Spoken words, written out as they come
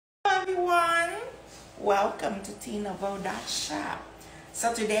Welcome to 𝑵𝒆𝒏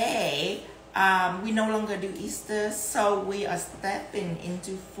So today, we no longer do Easter, so we are stepping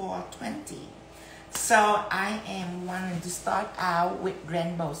into 420. So I am wanting to start out with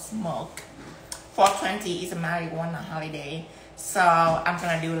rainbow smoke. 420 is a marijuana holiday, so I'm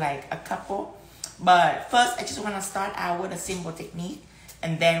gonna do like a couple. But first, I just want to start out with a simple technique,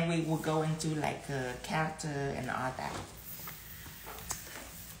 and then we will go into like a character and all that.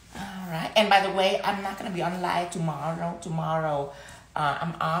 Alright, and by the way, I'm not going to be on live tomorrow. Tomorrow,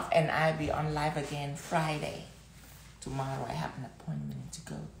 I'm off, and I'll be on live again Friday. Tomorrow, I have an appointment to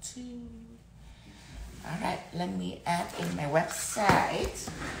go to. Alright, let me add in my website.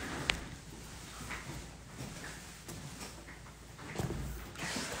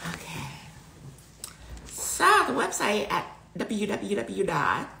 Okay. So, the website at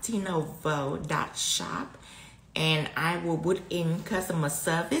www.𝒌𝒆𝒏.shop. And I will put in customer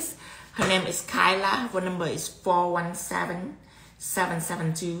service. Her name is Kyla. Her phone number is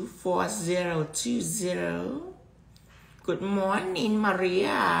 417-772-4020. Good morning,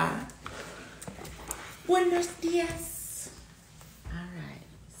 Maria. Buenos dias. All right,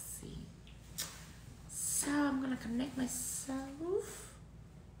 let's see. So I'm gonna connect myself.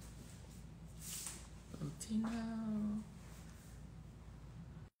 Latino.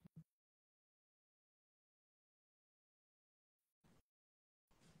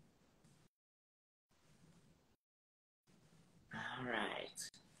 All right.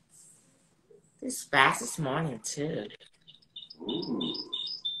 It's fast this morning too. Ooh.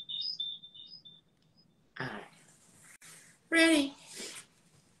 All right. Ready?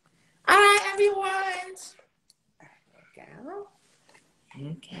 All right, everyone. There we go.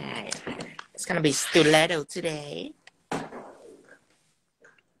 Okay. It's gonna be Stilleto today.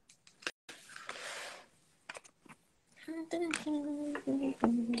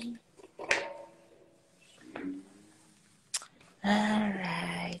 All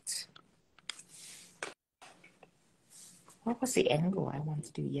right. What was the angle I wanted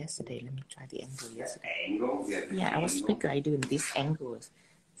to do yesterday? Let me try the angle yesterday. Angle? Yeah, I was figuring I doing this angle to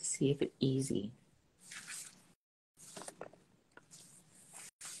see if it's easy.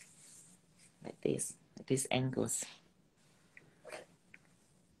 Like these angles.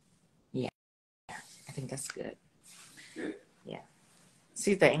 Yeah, I think that's good. Good. Yeah.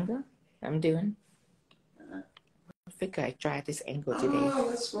 See the angle I'm doing? I figure I try this angle today. Oh,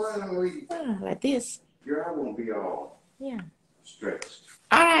 that's why like this. Your eye won't be all stretched.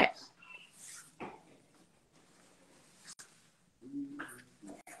 All right.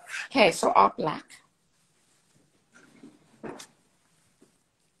 Okay, so all black.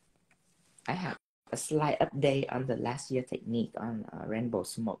 I have a slight update on the last year technique on rainbow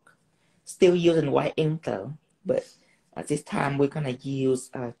smoke. Still using white ink though, but at this time we're gonna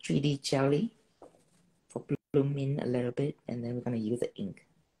use 3D jelly for blooming a little bit, and then we're gonna use the ink.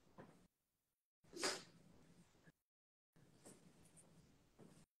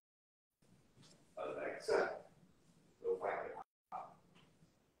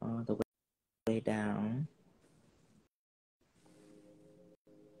 All the way down.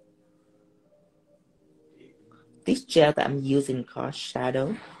 This gel that I'm using called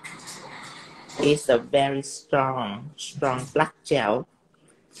Shadow is a very strong black gel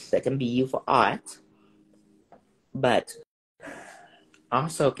that can be used for art, but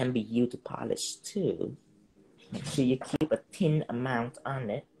also can be used to polish too. Make sure you keep a thin amount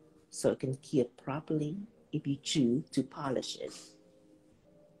on it so it can cure properly if you choose to polish it.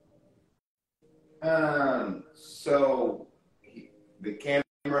 So the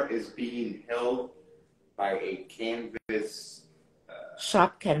camera is being held by a canvas.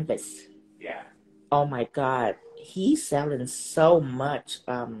 Shop canvas. Yeah. Oh my God, he's selling so much.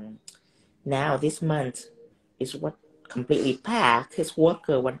 Now this month is what completely packed. His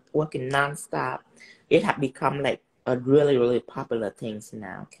worker working nonstop. It had become like a really popular thing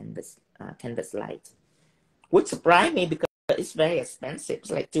now. Canvas light, which surprised me because it's very expensive.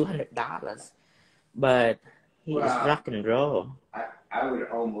 It's like $200. But he is rock and roll. I would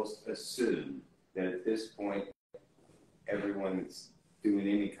almost assume that at this point, everyone that's doing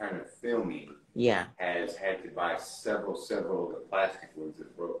any kind of filming has had to buy several of the plastic ones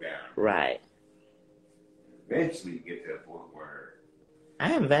that broke down. Right. Eventually you get to a point where...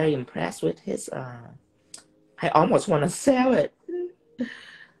 I am very impressed with his, I almost want to sell it.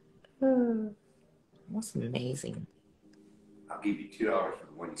 That's amazing. I'll give you $2 for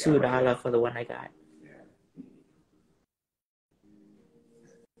the one you got. $2 for the one I got.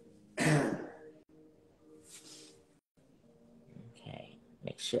 Okay,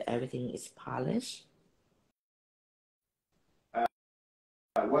 make sure everything is polished.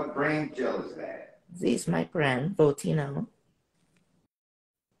 What brand gel is that? This is my brand, Voltino.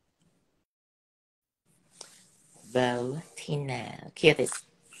 Here it is.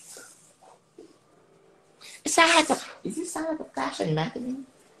 It sounds like does it sound like a fashion magazine?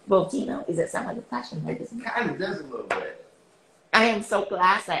 Voltino? Is it sound like a fashion magazine? It kind of does a little bit. I am so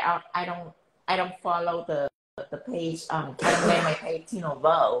glad that I don't follow the page. I don't name my page Tino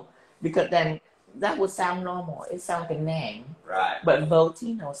Vo, because then that would sound normal. It sounds like a name. Right. But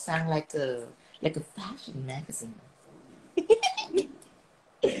Voltino sound like a fashion magazine.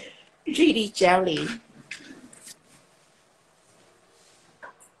 3D jelly.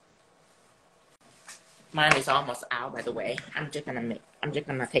 Mine is almost out, by the way. I'm just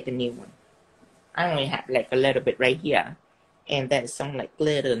gonna take a new one. I only have like a little bit right here, and there's some like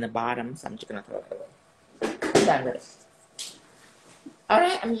glitter in the bottom, so I'm just gonna throw it away. I'm done with it. All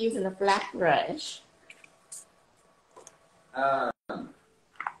right, I'm using a flat brush.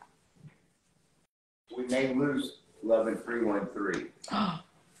 We may lose Love in 313.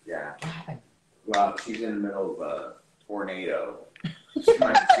 Yeah. Well, she's in the middle of a tornado. She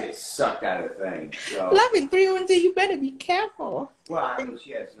might get sucked out of things. So. Love in 313, you better be careful. Well, I mean,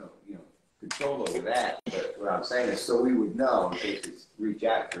 she has no, control over that. But what I'm saying is, so we would know in case it's reach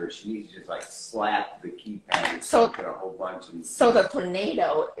out to her, she needs to just like slap the keypad and so a whole bunch. So the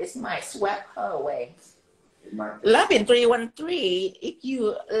tornado is my swept her away. Love in 313, if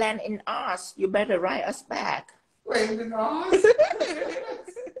you land in Oz, you better write us back. Land in Oz?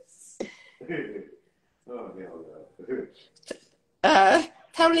 Oh, no.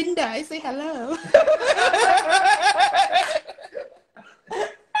 Tell Linda I say hello.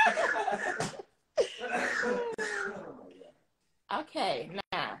 Okay,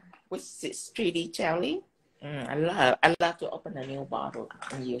 now with this 3D jelly, I love to open a new bottle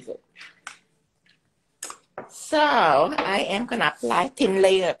and use it. So I am gonna apply thin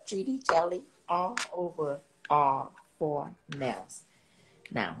layer of 3D jelly all over all 4 nails.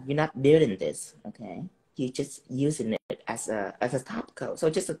 Now you're not building this, okay? You're just using it as a top coat. So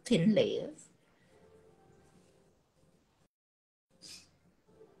just a thin layer.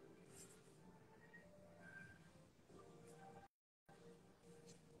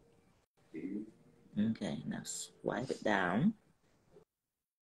 Okay, now swipe it down.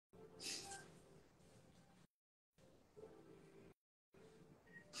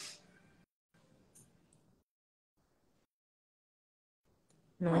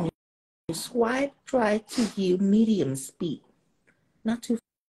 Now when you swipe, try to use medium speed, not too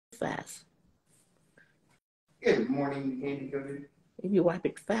fast. Good morning, Candy Coated. If you wipe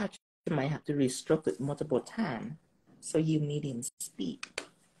it fast, you might have to restroke it multiple times. So use medium speed.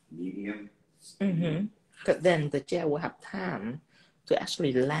 Medium? Because then the gel will have time to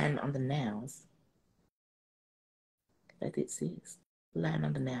actually land on the nails. Let it land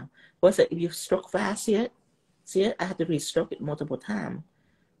on the nail. What's it? If you stroke fast, see it? I have to restroke it multiple times.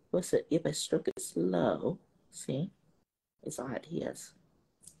 What's it? If I stroke it slow, see? It's all adheres.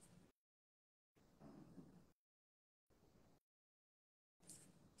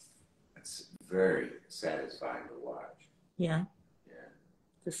 It's very satisfying to watch. Yeah.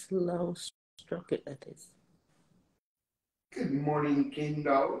 The slow stroke it like this. Good morning,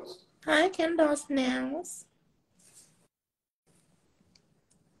 Kindles. Hi, Kindles nails.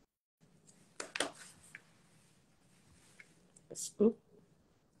 A scoop.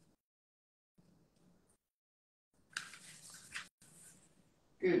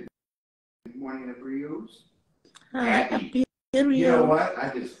 Good morning, Abrios. Hi, Abby. You know what? I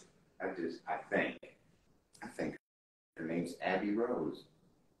think her name's Abby Rose.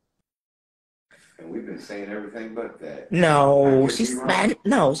 And we've been saying everything but that. No, she's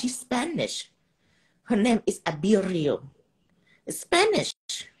Spanish. Her name is Abirio. It's Spanish.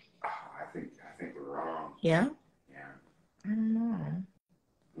 Oh, I think we're wrong. Yeah? Yeah. I don't know.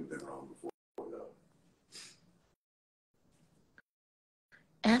 We've been wrong before, though.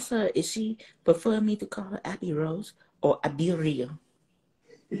 Ask her, is she prefer me to call her Abby Rose or Abirio?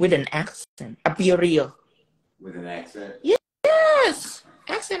 With an accent. Abirio. With an accent? Yes!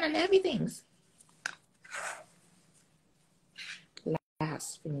 Accent and everything.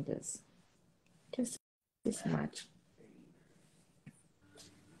 Last fingers. Just this much.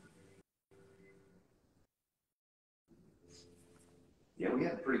 Yeah, we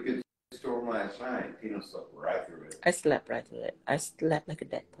had a pretty good storm last night. Tino slept right through it. I slept right through it. I slept like a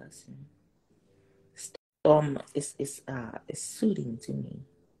dead person. Storm is soothing to me.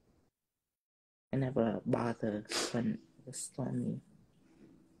 I never bother when it's stormy.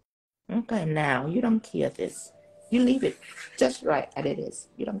 Okay, now you don't care this. You leave it just right as it is.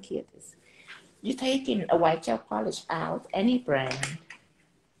 You don't care this. You're taking a white gel polish out, any brand.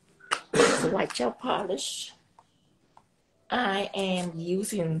 is a white gel polish. I am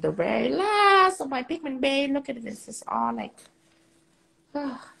using the very last of my Pigment Base. Look at this. It's all like,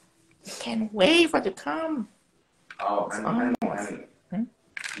 oh, I can't wait for it to come. Oh, honey. Hmm?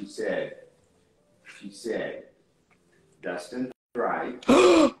 She said, Dustin, right?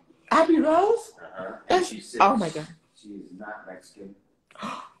 Abby Rose? And she said, oh my God. She is not Mexican.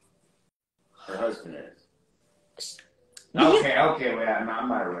 Her husband is. Okay, wait, I'm not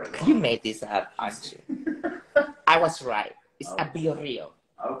right. You made this up, aren't you? I was right. It's Abio.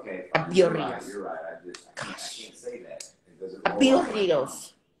 Okay. Abio. You're right. I can't say that. It doesn't roll Abio.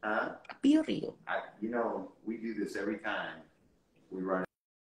 Huh? Abio. You know, we do this every time we run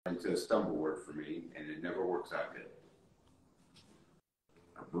into a stumble word for me, and it never works out good.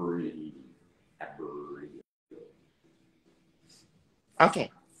 Abrio.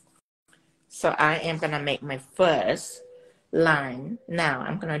 Okay. So I am going to make my first line. Now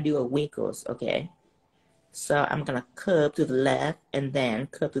I'm going to do a wiggles, okay? So I'm going to curve to the left and then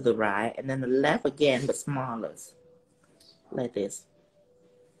curve to the right and then the left again, but smaller. Like this.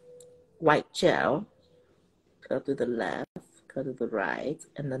 White gel, curve to the left, curve to the right,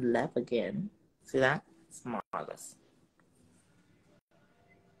 and then left again. See that? Smaller.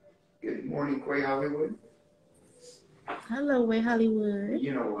 Good morning, Quay Hollywood. Hello, Way Hollywood.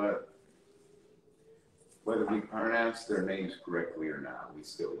 You know what? Whether we pronounce their names correctly or not, we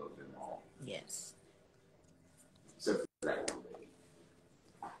still love them all. Yes. Except for that one lady.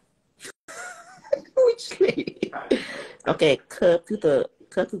 Which lady? Okay, curve to the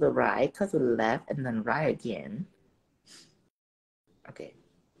right, curve to the left, and then right again. Okay.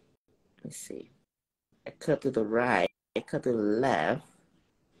 Let me see. I curve to the right, I curve to the left,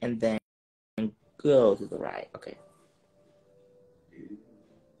 and then go to the right. Okay.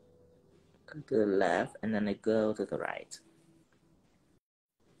 Go to the left, and then I go to the right.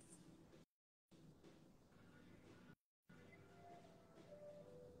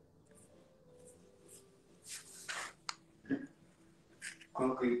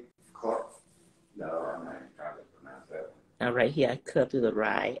 No, I'm not trying to pronounce that one. Now right here, I curve to the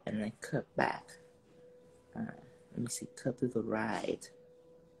right, and then curve back. Let me see, curve to the right.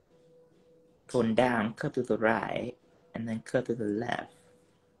 Going down, curve to the right, and then curve to the left.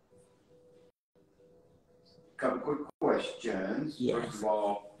 Couple quick questions. Yes. First of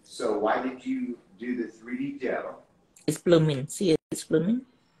all, so why did you do the 3D gel? It's blooming. See, it's blooming.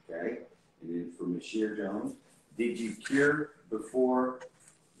 Okay. And then for Michelle Jones, did you cure before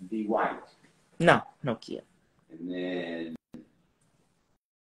the white? No cure. And then,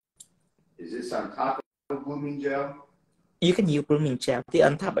 is this on top of blooming gel? You can use blooming gel. They're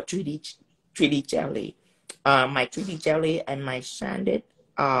on top of 3D jelly. My 3D jelly and my sanded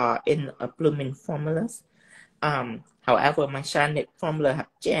are in a blooming formulas. However, my sanded formula have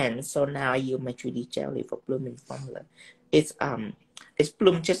changed, so now I use my 3D jelly for blooming formula. It's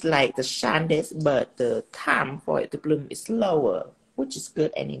bloom just like the sanded, but the time for it to bloom is slower, which is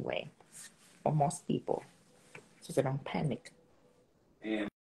good anyway for most people, so they don't panic. And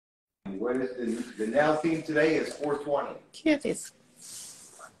what is the nail theme today is 420. Here it is.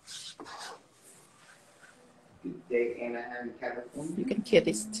 Good day, Anaheim, California. You can cure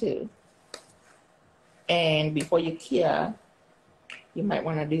this too. And before you cure, you might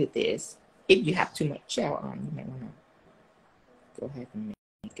want to do this. If you have too much gel on, you might want to go ahead and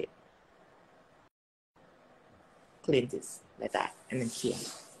make it. Clean this like that, and then cure.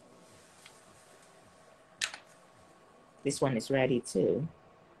 This one is ready too.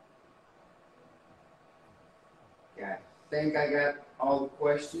 Yeah, I think I got all the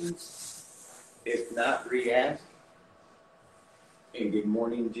questions. If not, re-ask. And good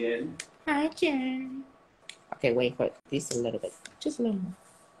morning, Jen. Hi, Jen. Okay, wait for this a little bit. Just a little more.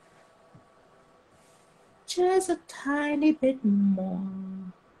 Just a tiny bit more.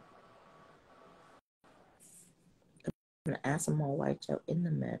 I'm going to add some more white gel in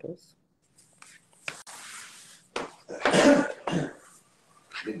the metals.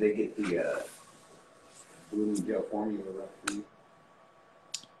 Did they get the blooming gel formula right for you?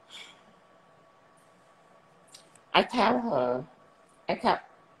 I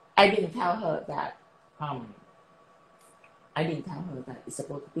didn't tell her that it's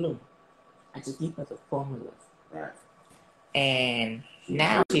supposed to bloom. I just give her the formulas. Right. And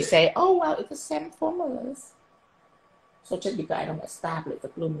now she say, oh, well, it's the same formulas. So just because I don't establish the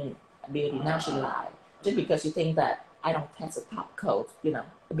blooming ability, now she lied. Just because you think that I don't test a top coat, because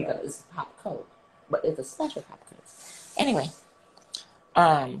it's a top coat. But it's a special top coat. Anyway,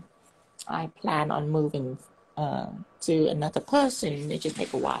 I plan on moving to another person. It just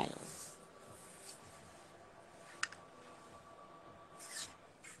take a while.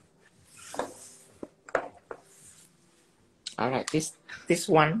 All right, this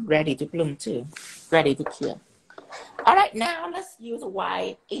one ready to bloom too, ready to cure. All right, now let's use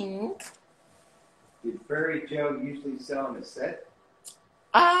white ink. Did fairy gel usually sell in a set?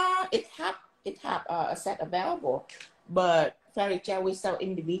 It have a set available, but fairy gel we sell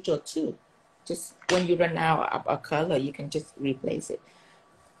individual too. Just when you run out of a color, you can just replace it.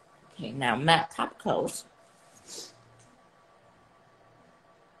 Okay, now matte top coat.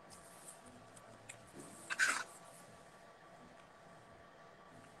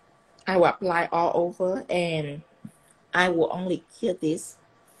 I will apply all over, and I will only cure this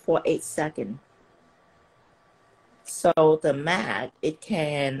for 8 seconds. So the matte, it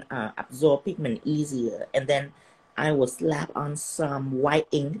can absorb pigment easier, and then I will slap on some white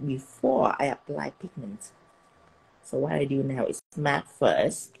ink before I apply pigment. So what I do now is matte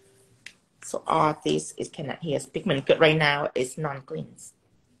first. So all this is can adhere as pigment, because right now it's non-cleanse.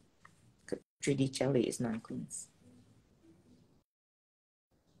 3D jelly is non-cleanse.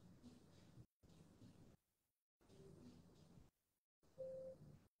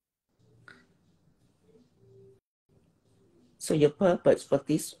 So your purpose for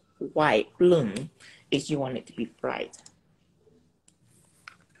this white bloom is you want it to be bright.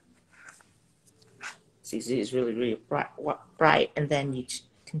 See, it's really, really bright, and then you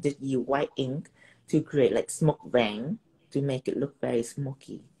can just use white ink to create like smoke vein to make it look very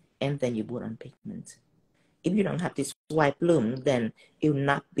smoky, and then you put on pigment. If you don't have this white bloom, then it will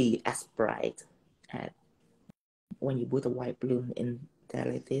not be as bright. When you put a white bloom in there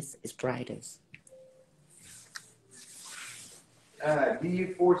like this, it's brightest. Do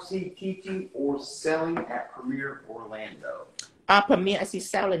you foresee teaching or selling at Premier Orlando? Premier, I see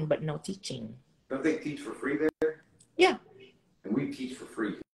selling, but no teaching. Don't they teach for free there? Yeah. And we teach for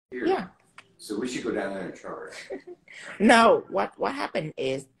free here. Yeah. So we should go down there and charge. No, what happened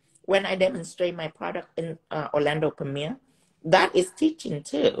is when I demonstrate my product in Orlando Premier, that is teaching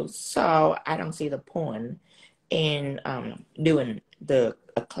too. So I don't see the point in doing a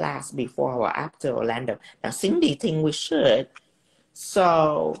class before or after Orlando. Now Cindy think we should.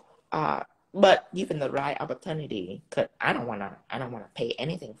 So, but given the right opportunity, cause I don't wanna pay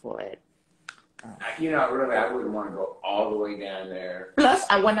anything for it. You know, really, I wouldn't want to go all the way down there. Plus,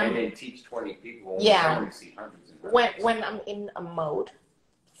 I want to and then teach 20 people. Yeah. Only see hundreds and hundreds. When I'm in a mode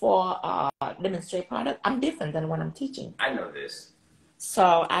for demonstrate product, I'm different than when I'm teaching. I know this.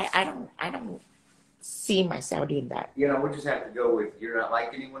 So I don't see myself doing that. You know, we just have to go with you're not like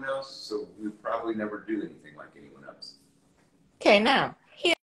anyone else, so we probably never do anything like anyone else. Okay, now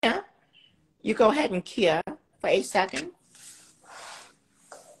here you go ahead and cure for 8 seconds.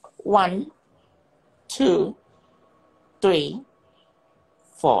 1, 2, 3,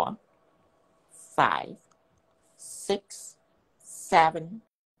 4, 5, 6, 7,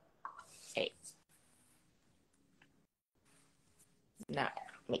 8. Now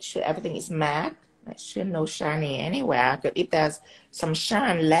make sure everything is matte. Make sure no shiny anywhere. Because if there's some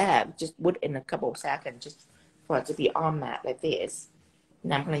shine left, just put in a couple of seconds just for it to be all matte like this.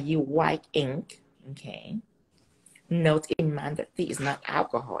 Now I'm going to use white ink. Okay. Note in mind that this is not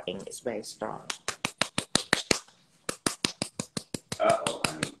alcohol ink. It's very strong. Uh-oh,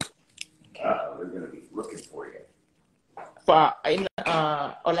 honey. Uh-oh, they're going to be looking for you. For in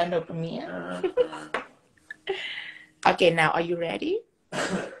Orlando Premier. Okay, now are you ready?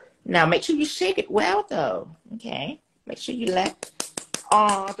 Now make sure you shake it well though. Okay. Make sure you let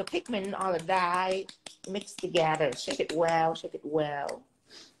all the pigment, all the dye mix together. Shake it well, shake it well.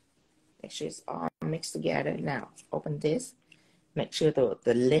 Make sure it's all mixed together. Now open this. Make sure the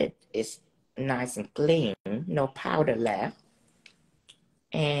lid is nice and clean. No powder left.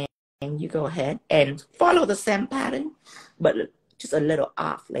 And you go ahead and follow the same pattern, but just a little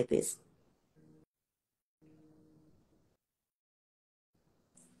off like this.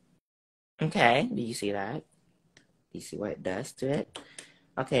 Okay, do you see that? Do you see what it does to it?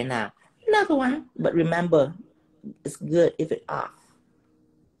 Okay, now another one, but remember, it's good if it's off.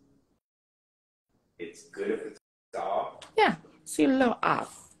 It's good if it's off? Yeah, see a little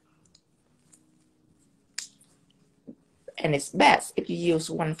off. And it's best if you use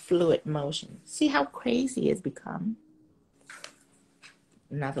one fluid motion. See how crazy it's become?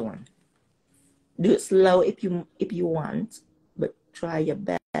 Another one. Do it slow if you want, but try your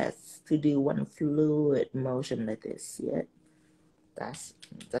best to do one fluid motion like this. Yeah, that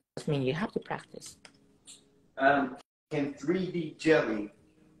means you have to practice. Can 3D jelly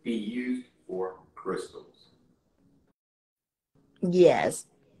be used for crystals? Yes,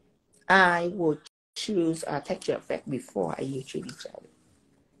 I would choose a texture effect before I use 3D jelly.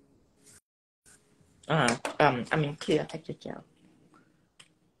 I mean clear texture gel.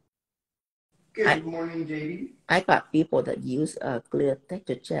 Good morning, JD. I got people that use a clear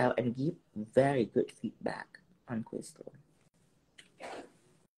texture gel and give very good feedback on crystal.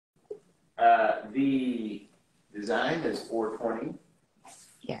 The design is 420.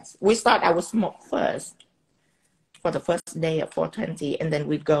 Yes, we start our smoke first for the first day at 420, and then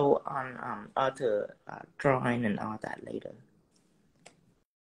we go on other drawing and all that later.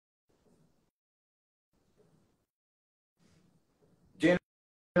 Jen,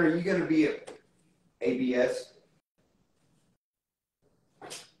 are you going to be at ABS?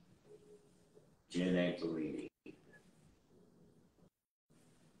 Jen Antolini.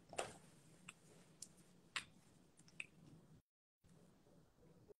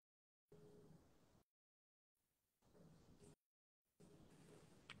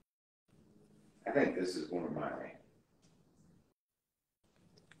 I think this is one of my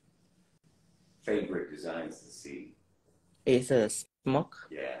favorite designs to see. It's a smoke?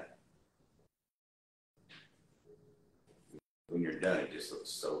 Yeah. When you're done, it just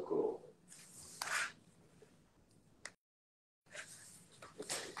looks so cool.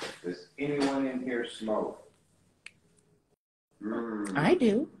 Does anyone in here smoke? I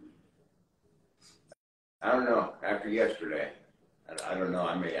do. I don't know. After yesterday, I don't know.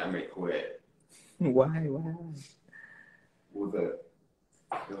 I may quit. Why? Well,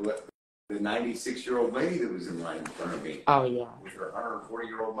 the 96-year-old lady that was in line in front of me. Oh yeah. With her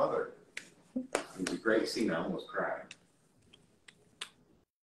 140-year-old mother. It was a great scene. I almost cried.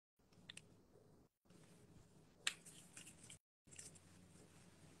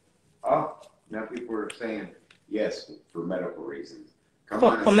 Oh, now people are saying yes for medical reasons.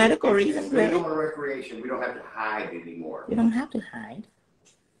 For medical reasons, really? Legal recreation. We don't have to hide anymore. You don't have to hide.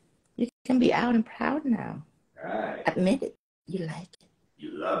 You can be out and proud now. Right. Admit it. You like it.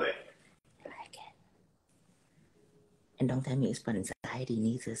 You love it. You like it. And don't tell me it's for anxiety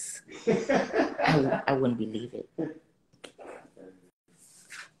neither. I wouldn't believe it.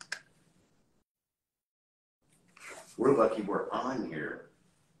 We're lucky we're on here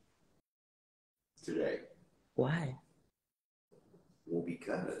today. Why? Well,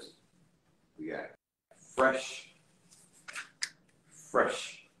 because we got fresh,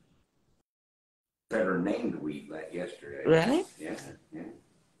 better named wheat like yesterday. Really? Yeah.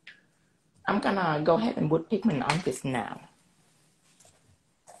 I'm gonna go ahead and put pigment on this now.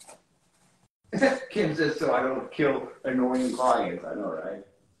 Kim says so I don't kill annoying clients. I know, right?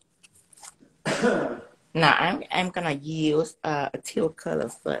 Now I'm gonna use a teal color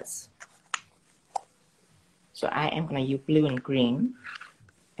first. So I am gonna use blue and green,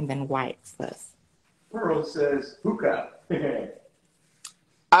 and then white first. Pearl says hookah.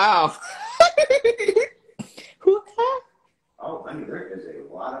 Oh. Hookah? Oh, honey, there is a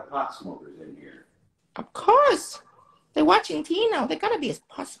lot of pot smokers in here. Of course. They're watching Tino. They gotta be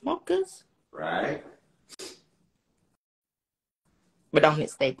pot smokers. Right. But don't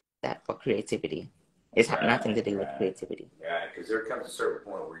mistake that for creativity. It's had nothing to do with creativity. Yeah, because there comes a certain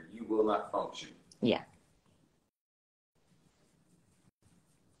point where you will not function. Yeah.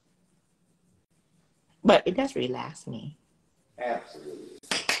 But it does relax me. Absolutely.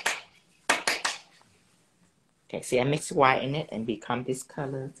 Okay, see, I mix white in it and become this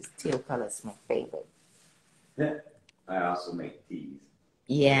color. This teal color is my favorite. I also make teas.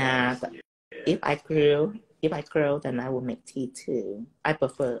 Yeah, but if I grill, then I will make tea too. I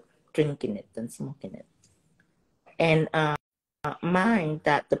prefer drinking it than smoking it. And mind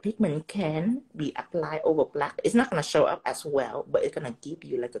that the pigment can be applied over black. It's not going to show up as well, but it's going to give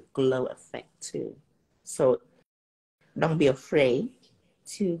you like a glow effect too. So don't be afraid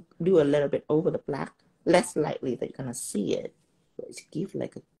to do a little bit over the black. Less likely that you're going to see it, but it gives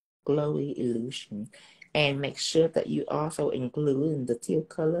like a glowy illusion. And make sure that you also include the teal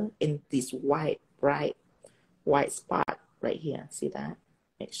color in this white, bright white spot right here. See that?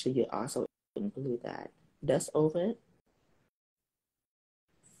 Make sure you also include that. Dust over it.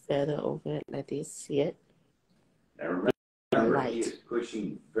 Feather over it like this. See it? Now remember, light. He is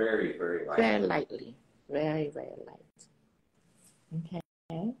pushing very, very lightly. Very lightly. Very, very light. Okay.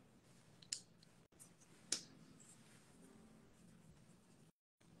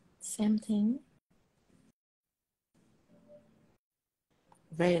 Same thing.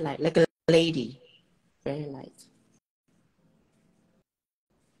 Very light, like a lady. Very light.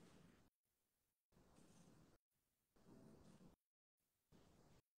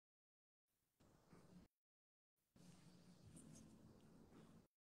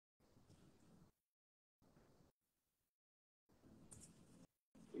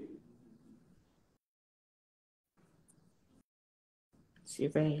 See,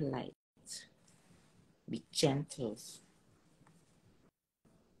 very light. Be gentle.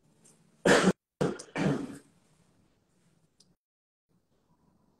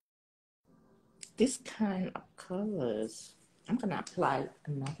 this kind of colors, I'm gonna apply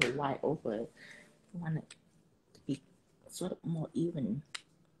another white over it. I want it to be sort of more even.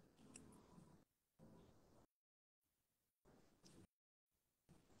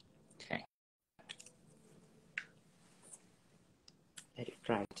 Okay. Let it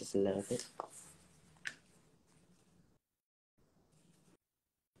dry just a little bit.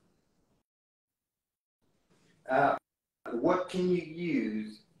 What can you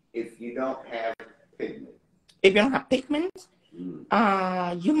use if you don't have pigment? If you don't have pigment,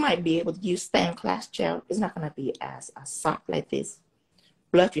 you might be able to use stained glass gel. It's not going to be as soft like this.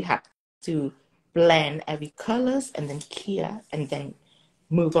 But you have to blend every colors and then clear and then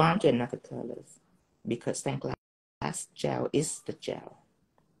move on to another colors, because stained glass gel is the gel.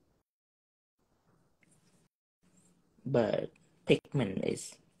 But pigment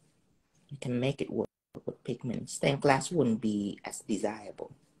is, you can make it work with pigment. Stained glass wouldn't be as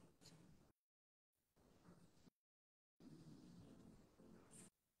desirable.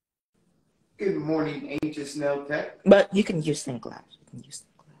 Good morning, Ancient Snail Tech. But you can use stained glass. You can use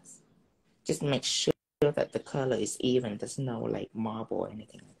stained glass. Just make sure that the color is even. There's no like marble or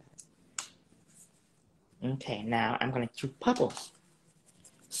anything like that. Okay, now I'm gonna do purple.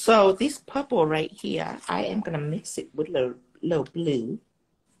 So this purple right here, I am gonna mix it with a little blue.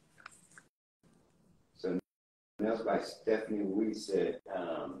 So that's by Stephanie. We said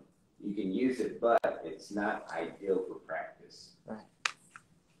you can use it, but it's not ideal for practice. Right.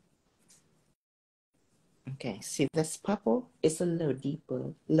 Okay, see this purple? It's a little deeper,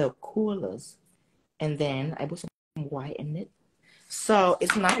 a little cooler. And then I put some white in it. So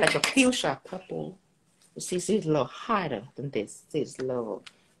it's not like a fuchsia purple. You see, it's a little harder than this. See, it's a little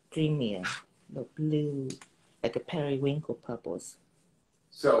creamier, a little blue, like a periwinkle purples.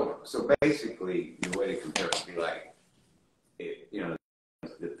 So basically, the way to compare it would be like,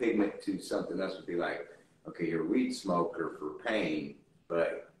 the pigment to something else would be like, okay, you're a weed smoker for pain,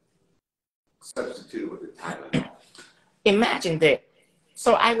 but substitute with the Tylenol. Imagine that.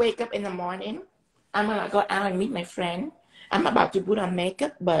 So I wake up in the morning. I'm gonna go out and meet my friend. I'm about to put on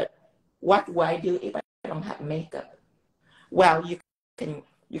makeup, but what do I do if I don't have makeup? Well, you can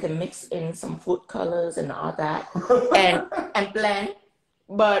mix in some food colors and all that and blend,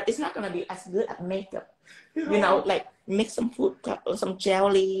 but it's not gonna be as good as makeup. You know, like mix some food, some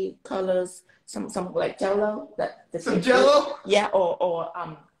jelly colors, some like Jello some Jello. Yeah, or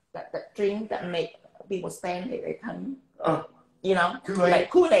that drink that make people stand their tongue. You know, like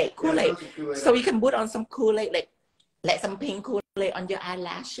Kool-Aid. So you can put on some Kool-Aid, like some pink Kool-Aid on your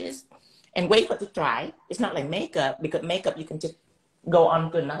eyelashes and wait for it to dry. It's not like makeup, because makeup you can just go on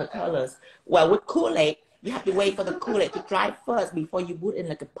to another colors. Well, with Kool-Aid, you have to wait for the Kool-Aid to dry first before you put in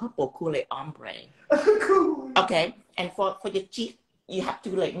like a purple Kool-Aid ombre. Okay, and for your cheek, you have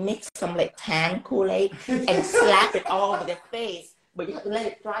to like mix some like tan Kool-Aid and slap it all over the face, but you have to let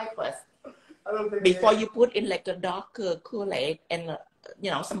it dry first. Before you put in like a darker Kool-Aid and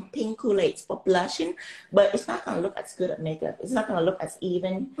some pink Kool-Aid for blushing, but it's not gonna look as good at makeup. It's not gonna look as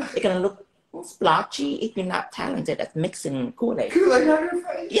even. It's gonna look splotchy if you're not talented at mixing Kool-Aid. Kool-Aid on your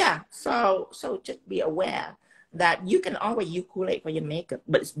face. Yeah. So just be aware that you can always use Kool-Aid for your makeup,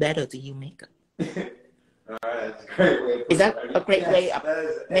 but it's better to use makeup. All right, that's a great way. Is that a great way of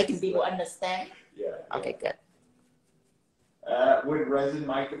making people understand? Yeah. Okay, good. Would resin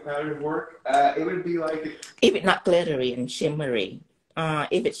mica powder work? It would be like if it's not glittery and shimmery.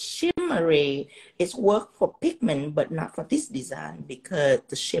 If it's shimmery, it's work for pigment, but not for this design, because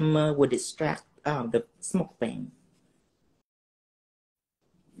the shimmer would distract the smoke vein.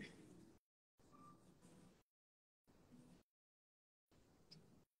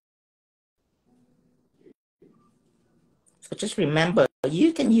 So just remember,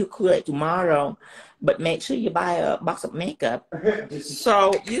 you can use Kool-Aid tomorrow, but make sure you buy a box of makeup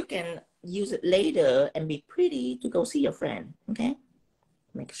so you can use it later and be pretty to go see your friend, okay?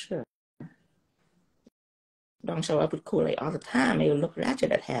 Make sure. Don't show up with Kool-Aid all the time. You'll look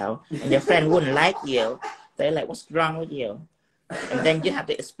ratchet as hell, and your friend wouldn't like you. They're like, what's wrong with you? And then you have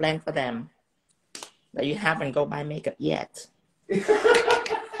to explain for them that you haven't go buy makeup yet. You went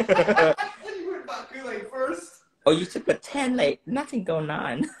buy Kool-Aid first? Or you should pretend like nothing going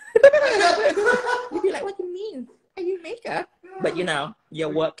on. You'd be like, what do you mean? I use makeup. But your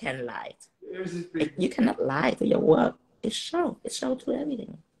work can lie. You cannot lie to your work. It shows to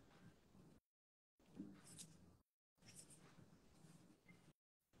everything.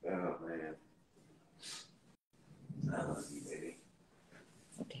 Oh, man. I love you, baby.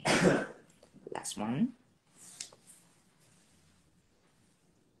 Okay. Last one.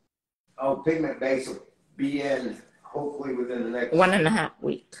 Oh, Pigment Base will be in hopefully within the next 1.5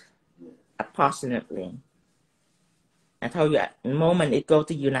 weeks. approximately. I told you, at the moment it goes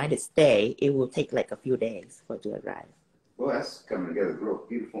to United States, it will take like a few days for it to arrive. Well, that's coming together real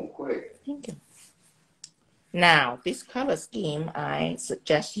beautiful and quick. Thank you. Now, this color scheme, I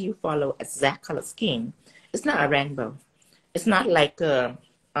suggest you follow exact color scheme. It's not a rainbow. It's not like,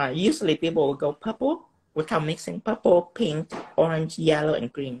 usually people will go purple without mixing purple, pink, orange, yellow,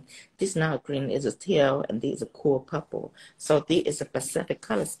 and green. This is not green, it's a teal, and this is a cool purple. So this is a specific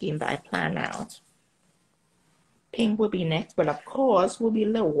color scheme that I plan out. Pink will be next, but of course will be a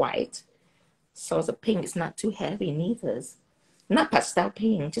little white. So the pink is not too heavy neither. Not pastel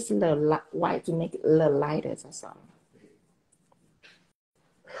pink, just a little white to make it a little lighter, that's all.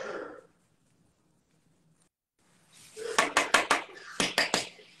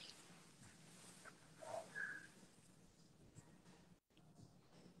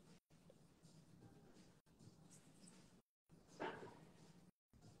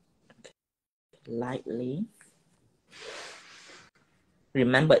 Lightly.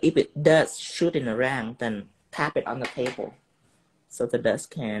 Remember, if it does shooting around, then tap it on the table so the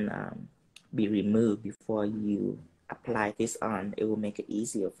dust can be removed before you apply this on. It will make it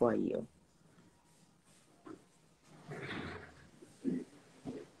easier for you.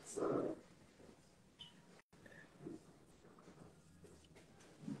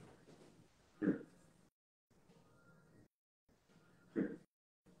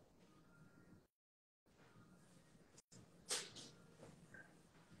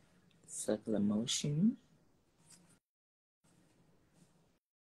 Circular motion.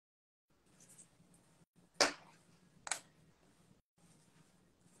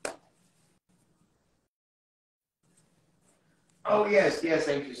 Oh yes, yes,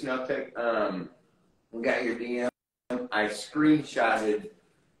 thank you, Snowtech. We got your DM. I screenshotted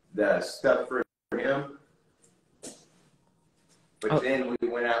the stuff for him. But then we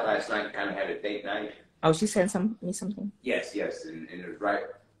went out last night and kind of had a date night. Oh, she sent me something? Yes, yes, and it was right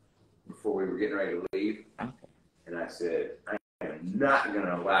before we were getting ready to leave. Okay. And I said, I am not going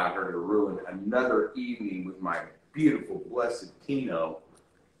to allow her to ruin another evening with my beautiful, blessed Tino.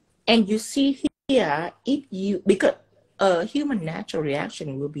 And you see here, if you, because a human natural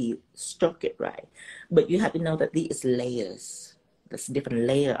reaction will be stroke it, right? But you have to know that these layers. There's different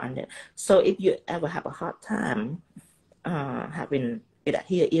layer on it. So if you ever have a hard time having it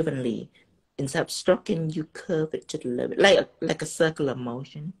adhere evenly, instead of stroking, you curve it just a little bit, like a circular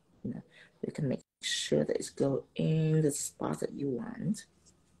motion. You know, you can make sure that it's go in the spot that you want.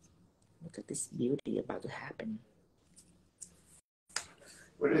 Look at this beauty about to happen.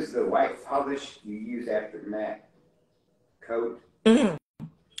 What is the white polish you use after matte coat?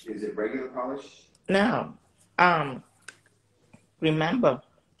 Is it regular polish? No. Remember,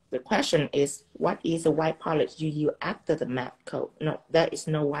 the question is, what is the white polish you use after the matte coat? No, there is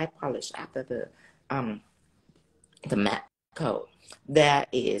no white polish after the matte coat. There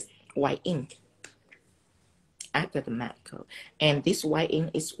is white ink after the matte coat. And this white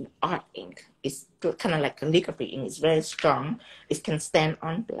ink is art ink. It's kind of like calligraphy ink. It's very strong. It can stand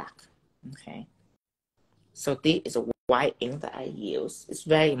on black. Okay. So this is a white ink that I use. It's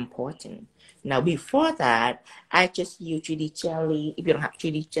very important. Now, before that, I just use 3D jelly. If you don't have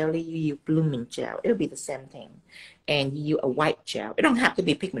 3D jelly, you use blooming gel. It'll be the same thing. And you use a white gel. It don't have to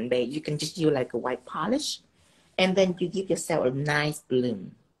be pigment base. You can just use like a white polish. And then you give yourself a nice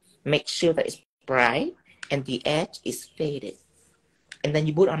bloom. Make sure that it's bright and the edge is faded. And then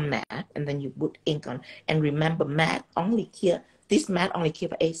you put on matte, and then you put ink on. And remember, matte only here, this matte only here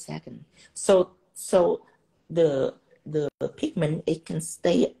for 8 seconds. So the pigment, it can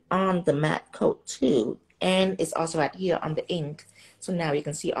stay on the matte coat too, and it's also right here on the ink. So now you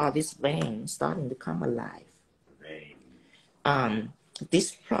can see all this vein starting to come alive.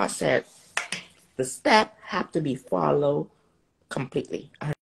 This process, the step have to be followed completely,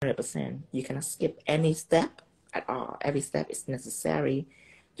 100%. You cannot skip any step at all. Every step is necessary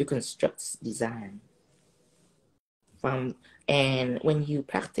to construct this design. And when you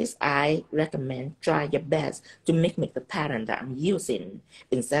practice, I recommend try your best to mimic the pattern that I'm using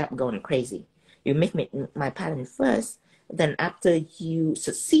instead of going crazy. You mimic my pattern first, then after you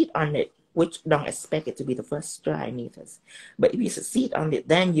succeed on it, which don't expect it to be the first try neither. But if you succeed on it,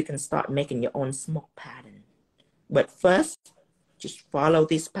 then you can start making your own smoke pattern. But first, just follow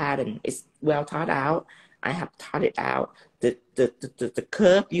this pattern. It's well thought out. I have taught it out. The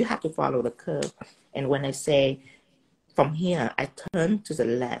curve, you have to follow the curve. And when I say, from here, I turn to the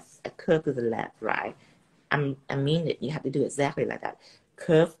left, I curve to the left, right? I mean it, you have to do exactly like that.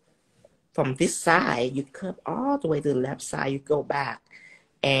 Curve from this side, you curve all the way to the left side, you go back.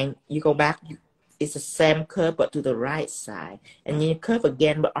 And you go back, it's the same curve but to the right side, and then you curve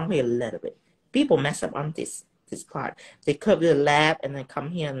again but only a little bit. People mess up on this part. They curve to the left and then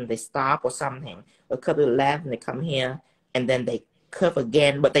come here and they stop or something, or curve to the left and they come here and then they curve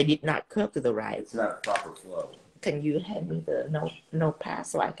again, but they did not curve to the right. It's not a proper flow. Can you hand me the notepad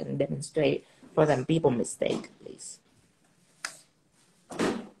so I can demonstrate for them people mistake, please?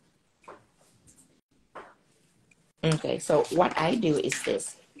 Okay, so what I do is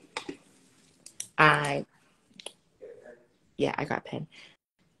this. I got pen.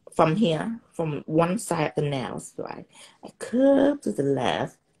 From here, from one side of the nails, right? I curve to the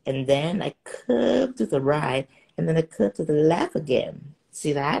left, and then I curve to the right, and then I curve to the left again.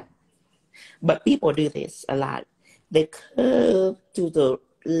 See that? But people do this a lot. They curve to the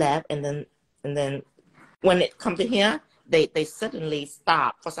left, and then when it comes to here, they suddenly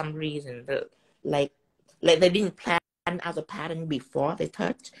stop for some reason. Like they didn't plan out the pattern before they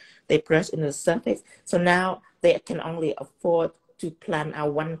touch. They press in the surface. So now they can only afford to plan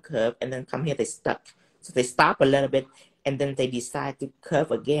out one curve, and then come here, they stuck. So they stop a little bit, and then they decide to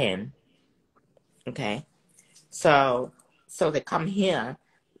curve again. Okay. So they come here,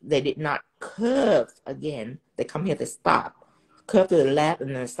 they did not curve again. They come here, they stop. Curve to the left,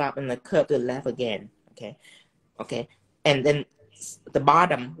 and then stop, and then curve to the left again. Okay. Okay. And then the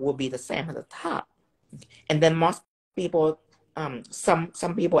bottom will be the same as the top. And then most people,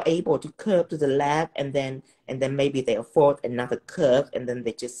 some people are able to curve to the left, and then maybe they afford another curve, and then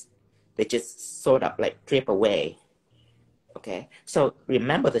they just sort of like drip away. Okay, so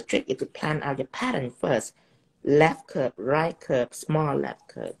remember the trick is to plan out your pattern first. Left curve, right curve, small left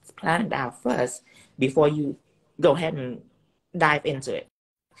curve. Plan it out first before you go ahead and dive into it.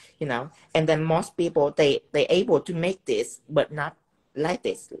 You know, and then most people they able to make this, but not like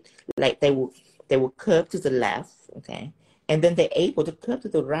this. Like they will curve to the left, okay, and then they're able to curve to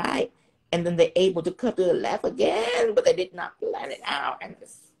the right, and then they're able to curve to the left again, but they did not plan it out, and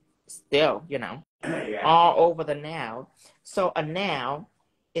it's still, you know, all over the nail. So a nail,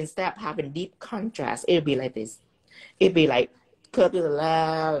 instead of having deep contrast, it'll be like this. It'd be like curve to the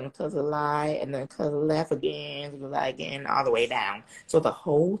left and curve to the right, and then curve to the left again, to the right again, all the way down. So the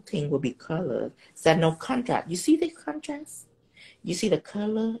whole thing will be colored. There's no contrast. You see the contrast? You see the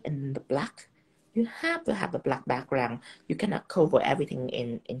color and the black? You have to have a black background. You cannot cover everything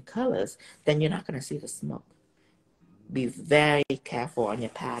in colors. Then you're not going to see the smoke. Be very careful on your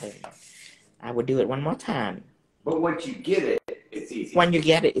pattern. I will do it one more time. But once you get it, it's easy. When you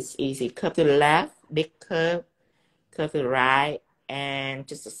get it, it's easy. Curve to the left, big curve. Curve to the right, and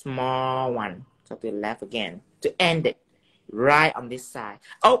just a small one. Curve to the left again. To end it right on this side.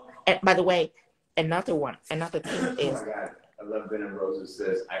 Oh, and by the way, another thing is... Oh my God. I love Ben and Roses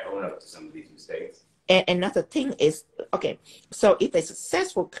says, I own up to some of these mistakes. And another thing is, okay, so if they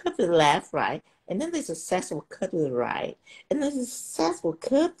successful curve to the left, right, and then they successful curve to the right, and then they successful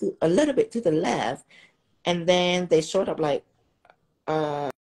curve to a little bit to the left, and then they sort of like,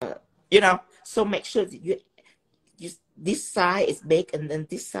 you know, so make sure that you this side is big, and then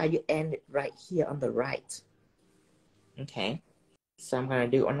this side you end it right here on the right. Okay, so I'm gonna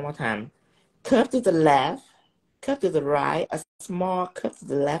do it one more time. Curve to the left, curve to the right, a small curve to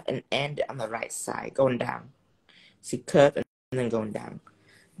the left, and end it on the right side, going down. See, curve and then going down.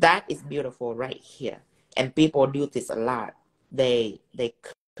 That is beautiful right here, and people do this a lot. They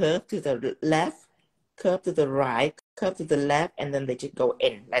curve to the left, curve to the right, curve to the left, and then they just go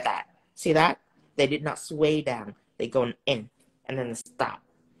in like that. See that? They did not sway down. They go in and then stop.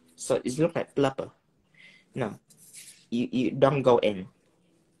 So it looks like blubber. No, you don't go in.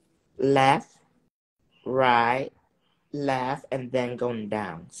 Left, right, left, and then going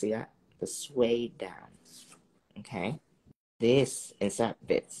down. See that? The sway down. Okay. This is that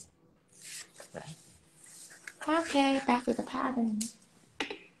bits. Right. Okay, back to the pattern.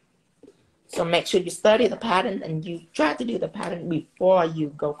 So make sure you study the pattern and you try to do the pattern before you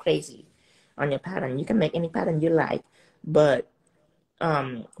go crazy on your pattern. You can make any pattern you like, but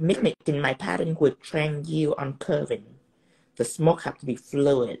mimicking my pattern will train you on curving. The smoke have to be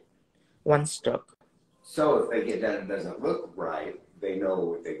fluid, one stroke. So if they get done and it doesn't look right, they know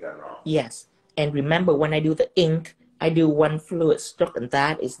what they've done wrong. Yes, and remember when I do the ink, I do one fluid stroke, and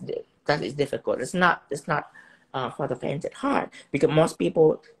that is difficult. It's not for the faint at heart, because most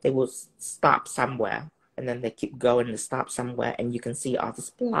people, they will stop somewhere and then they keep going and stop somewhere, and you can see all the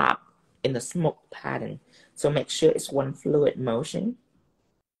splop in the smoke pattern. So make sure it's one fluid motion.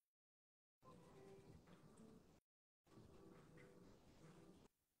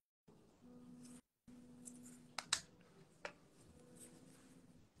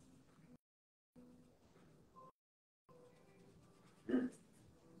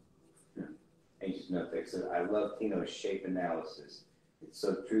 And anxious enough that said, I love Tino's shape analysis. It's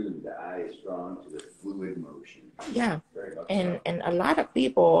so true. The eye is drawn to the fluid motion. Yeah, Very much and so. and a lot of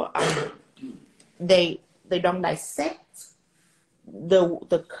people they don't dissect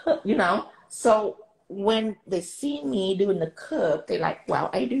the curve, you know. So when they see me doing the curve, they like, wow,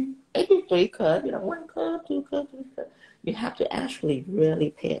 I do 3 curves, you know, 1 curve, 2 curve, 3 curve. You have to actually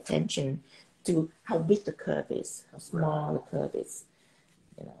really pay attention to how big the curve is, how small the curve is,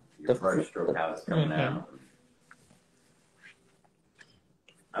 you know. Your brush stroke, how it's coming out.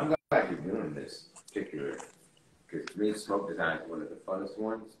 I'm glad you're doing this particular, because to me, smoke design is one of the funnest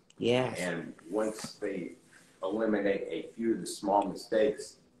ones. Yes. And once they eliminate a few of the small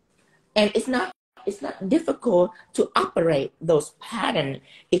mistakes. And it's not difficult to operate those patterns.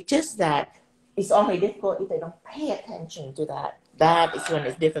 It's just that it's only difficult if they don't pay attention to that. That is when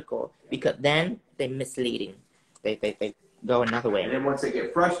it's difficult, because then they're misleading. They go another way. And then once they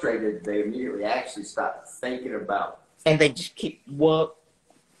get frustrated, they immediately actually stop thinking about. And they just keep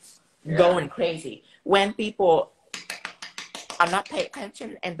going crazy. When people are not paying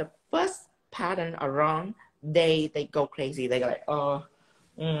attention and the first pattern are wrong, they go crazy. They go like,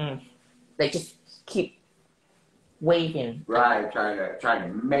 they just keep waving. Right, trying to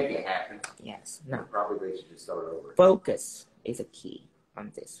make it happen. Yes. No. Probably they should just start over. Focus is a key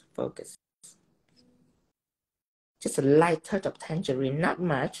on this. Focus. Just a light touch of tangerine, not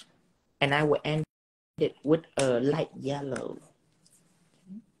much, and I will end it with a light yellow.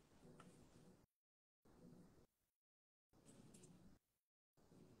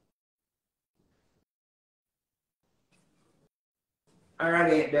 All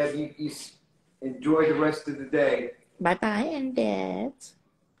right, Aunt Deb, you enjoy the rest of the day. Bye-bye, Aunt Deb.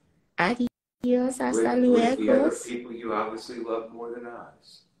 Adios, hasta With the other luego. people you obviously love more than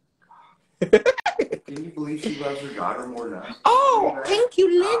us. Can you believe she loves her daughter more than us? Oh, thank you,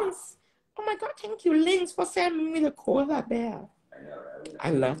 Linz. Oh my God, thank you, Linz, for sending me the koala bear. I know, right? I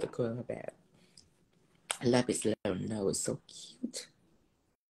love the koala bear. I love his little nose, so cute.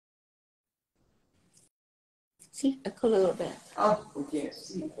 See, a koala bear. Oh, we can't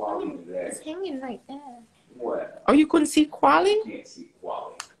see quality today. It's hanging like that. What? Oh, you couldn't see quality? You can't see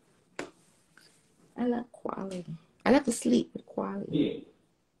quality. I love quality. I love to sleep with quality.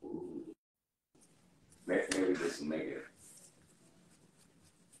 Yeah. Ooh. Maybe this will make it.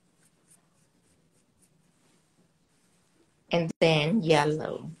 And then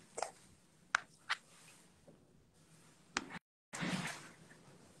yellow.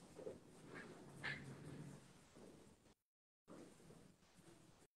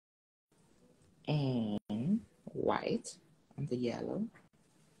 And white on the yellow.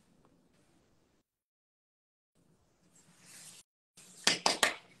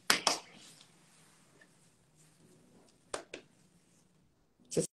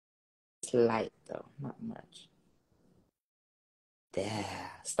 Just light though, not much. There,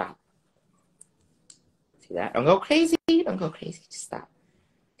 stop. See that? Don't go crazy, don't go crazy, just stop.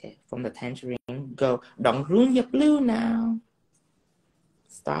 Okay, from the tangerine, go. Don't ruin your blue now.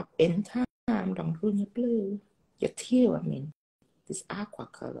 Stop in time, don't ruin your blue. Your teal, I mean, these aqua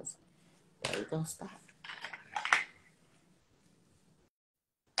colors. There you go, stop.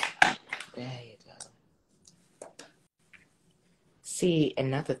 There you go. See,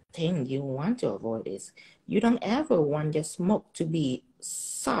 another thing you want to avoid is you don't ever want your smoke to be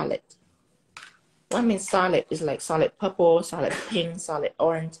solid. What I mean solid is like solid purple, solid pink, solid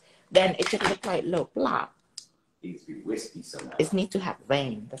orange. Then it should look like little blob. It needs to be wispy somehow. It needs to have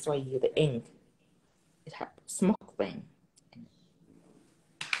vein. That's why you use the ink. It has smoke vein.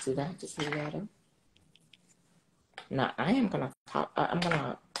 See that? Just Stilleto. Now I am gonna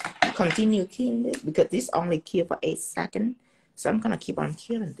continue killing this because this only kill for 8 seconds. So I'm gonna keep on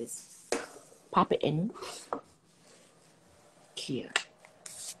killing this. Pop it in. Kill.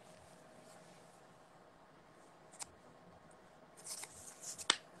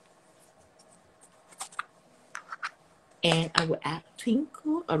 And I will add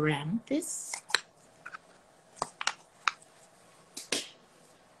twinkle around this.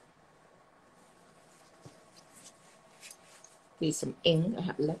 Need some ink I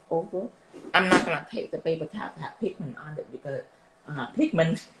have left over. I'm not gonna take the paper towel to have pigment on it because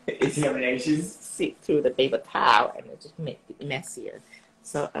pigment is seep through the paper towel and it just makes it messier.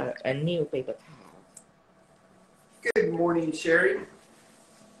 So a new paper towel. Good morning, Sherry.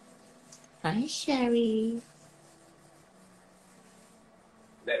 Hi, Sherry.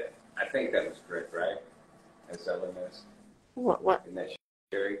 I think that was correct, right? SLMS. What? Isn't that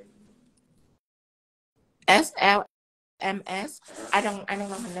Sherry? SLMS. I don't know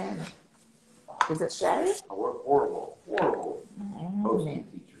her name. Is it Sherry? Oh, we're horrible Oh, hosting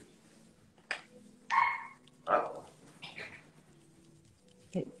teachers.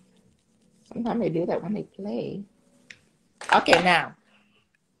 Sometimes they do that when they play. Okay, now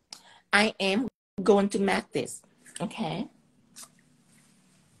I am going to mat this. Okay.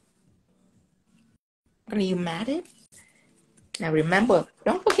 When you mat it, now remember,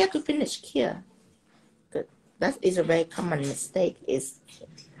 don't forget to finish cure. That is a very common mistake. Is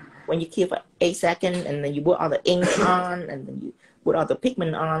when you cure for 8 seconds and then you put all the ink on and then you put all the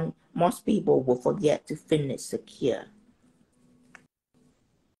pigment on. Most people will forget to finish the cure.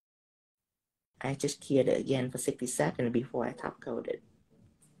 I just cured it again for 60 seconds before I top coated.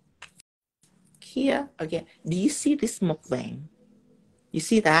 Cure again. Do you see the smoke vein? You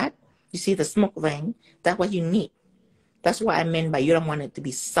see that? You see the smoke vein? That's what you need. That's what I meant by you don't want it to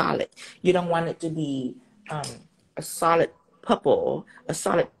be solid. You don't want it to be a solid purple, a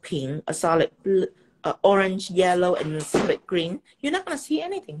solid pink, a solid blue, orange, yellow, and a solid green. You're not going to see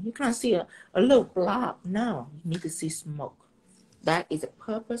anything. You're going to see a little blob. No, you need to see smoke. That is the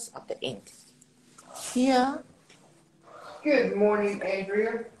purpose of the ink. Here. Good morning,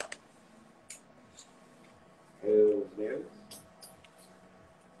 Andrea. Hello.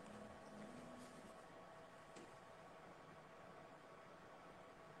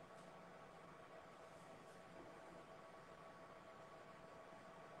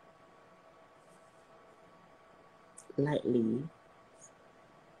 Lightly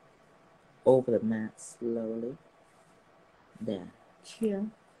over the mat, slowly. There. Here.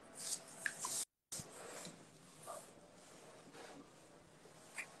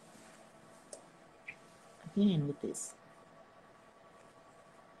 Again with this.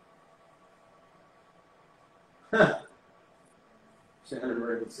 Shannon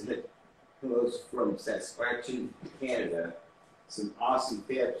Murray said, hello from Saskatchewan, Canada. Some awesome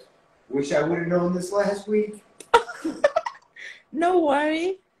tips. Wish I would have known this last week. No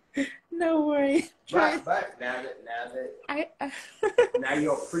worry. No worry. But now that now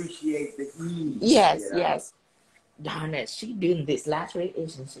you appreciate the ease. Yes, you know? yes. Darn it, she doing this last week,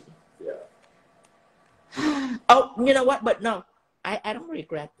 isn't she? Yeah. Oh, you know what? But no, I don't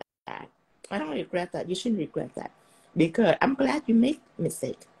regret that. I don't regret that. You shouldn't regret that. Because I'm glad you make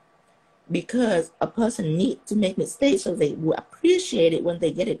mistake. Because a person needs to make mistakes so they will appreciate it when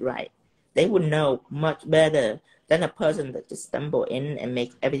they get it right. They will know much better than a person that just stumble in and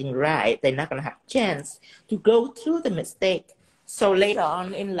make everything right. They're not going to have a chance to go through the mistake. So later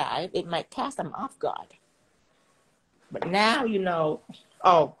on in life, it might catch them off guard. But now you know,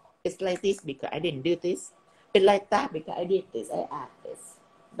 oh, it's like this because I didn't do this. It's like that because I did this, I add this.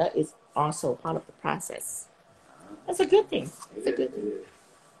 That is also part of the process. That's a good thing. It's a good thing.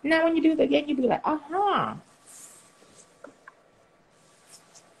 Now when you do it again, you'll be like, aha.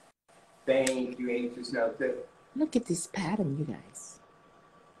 Thank you, Anxious Note. Look at this pattern, you guys.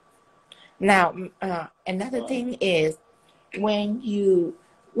 Now, another thing is when you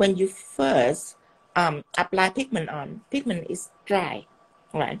first apply pigment on, pigment is dry,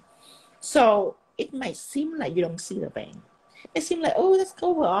 right? So it might seem like you don't see the vein. It seems like, oh, let's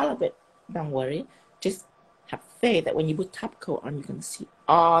cover all of it. Don't worry. Just have faith that when you put top coat on, you can see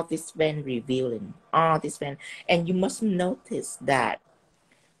all this vein revealing, all this vein. And you must notice that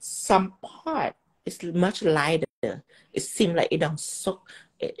some part is much lighter. It seems like it don't suck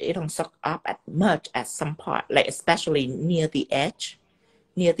up as much as some part, like especially near the edge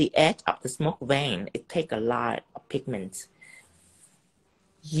of the smoke vein. It takes a lot of pigment.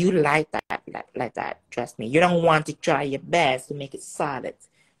 You like that, trust me. You don't want to try your best to make it solid.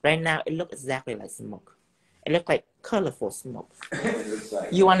 Right now, it looks exactly like smoke. It looks like colorful smoke.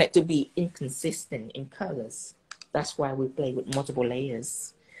 You want it to be inconsistent in colors. That's why we play with multiple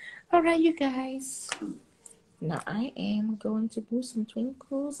layers. All right, you guys. Now I am going to do some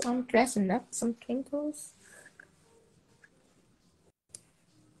twinkles. I'm dressing up some twinkles.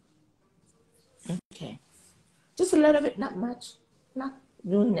 Okay. Just a little bit, not much. Not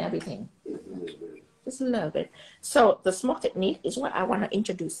doing everything. Just a little bit. So the smoke technique is what I want to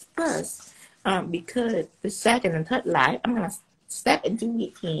introduce first. Because the second and third line, I'm going to step into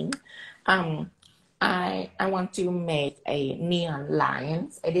routine. I want to make a neon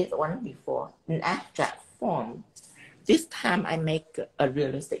lines. I did one before in abstract form. This time I make a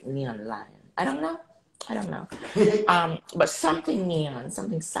realistic neon line. I don't know. But something neon,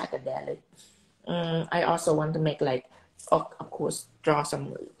 something psychedelic. I also want to make like, of course, draw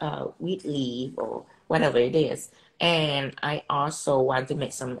some wheat leaf or whatever it is. And I also want to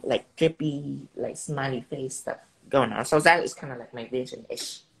make some like drippy, like smiley face stuff going on. So that is kind of like my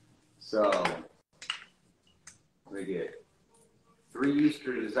vision-ish. So we get 3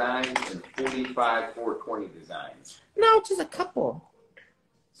 Easter designs and 45 420 designs. No, just a couple.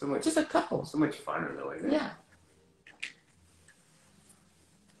 Just a couple. So much funner though, isn't it? Yeah.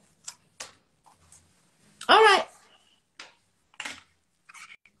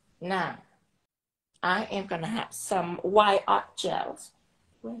 Now, I am going to have some white art gels.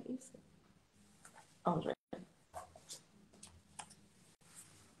 Where is it? Oh, right.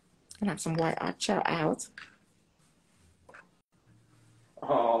 And have some white art gel out.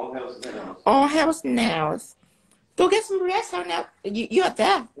 Oh, hell's nails. Oh, hell's nails. Go get some rest now. You're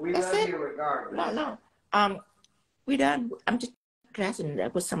there. We That's love it. you regardless. No. We done. I'm just dressing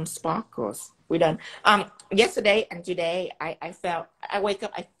that with some sparkles. We done. Yesterday and today, I wake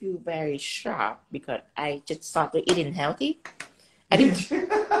up, I feel very sharp because I just started eating healthy.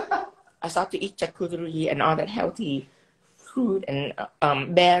 I started to eat charcuterie and all that healthy fruit and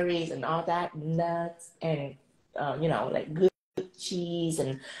berries and all that, nuts and like good cheese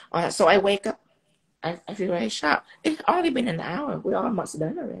and all that. So I wake up, I feel very sharp. It's only been an hour. We're almost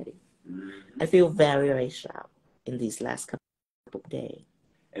done already. I feel very, very sharp in these last couple of days.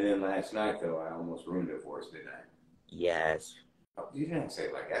 And then last night, though, I almost ruined it for us, didn't I? Yes. Oh, you didn't say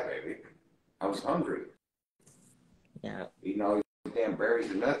it like that, baby. I was hungry. Yeah. Eating all these damn berries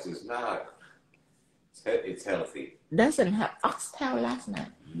and nuts is not. It's healthy. Doesn't have oxtail last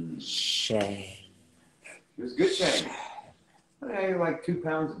night. Shame. It was good shame. I ate like 2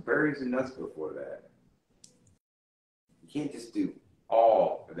 pounds of berries and nuts before that. You can't just do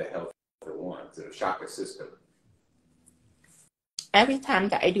all of the health at once. It'll shock the system. Every time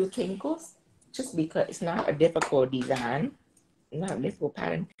that I do twinkles, just because it's not a difficult design, not a difficult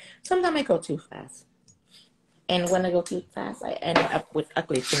pattern, sometimes I go too fast. And when I go too fast, I end up with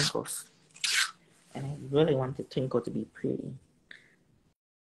ugly twinkles. And I really want the twinkle to be pretty.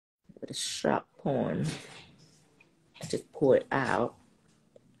 With a sharp point, I just pour it out.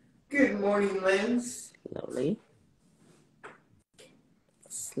 Good morning, Lens.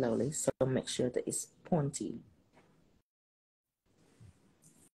 Slowly, so make sure that it's pointy.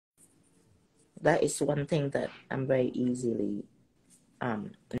 That is one thing that I'm very easily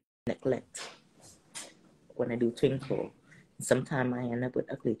neglect when I do twinkle. Sometimes I end up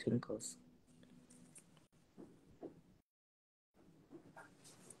with ugly twinkles.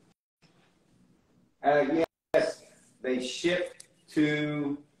 Yes, they ship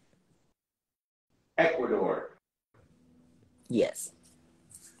to Ecuador. Yes.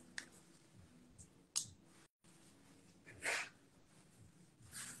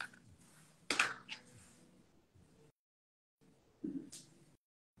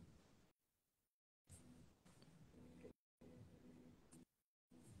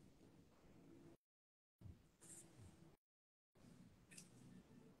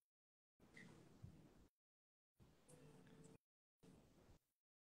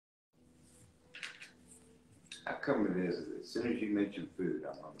 How come it is that as soon as you mention food,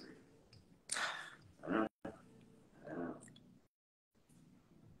 I'm hungry? I don't know.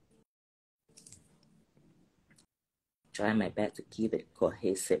 Try my best to keep it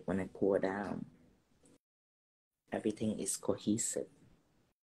cohesive when I pour down. Everything is cohesive.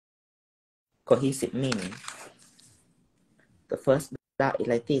 Cohesive meaning the first dot is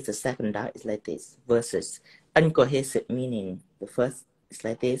like this, the second dot is like this, versus uncohesive meaning the first is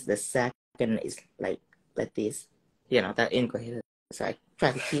like this, the second is like this. That incoherent. So I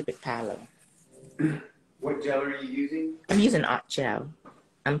try to keep it parallel. What gel are you using? I'm using art gel.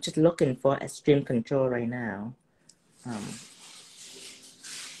 I'm just looking for extreme control right now.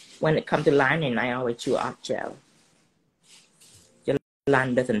 When it comes to lining, I always choose art gel. Your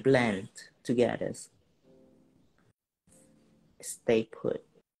line doesn't blend together. Stay put,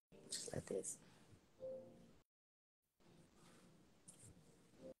 just like this.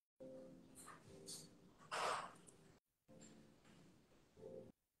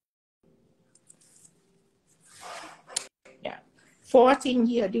 Yeah, 14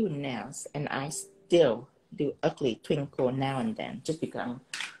 years doing nails, and I still do ugly twinkle now and then, just because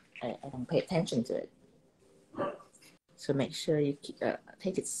I don't pay attention to it. So make sure you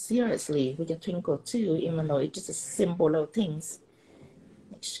take it seriously with your twinkle too, even though it's just a simple little things.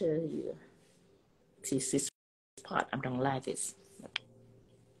 Make sure you see this part. I don't like this.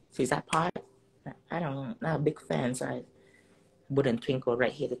 See that part? I'm not a big fan, so I wouldn't twinkle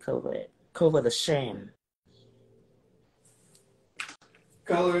right here to cover it. Cover the shame.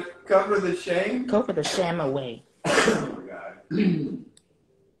 Cover the shame? Cover the shame away. Oh my God.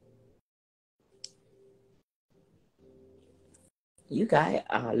 You guys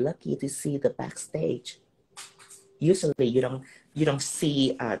are lucky to see the backstage. Usually you don't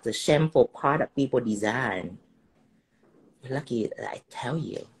see the shameful part of people design. You're lucky that I tell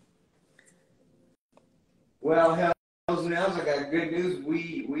you. Well, hells nails, I got good news.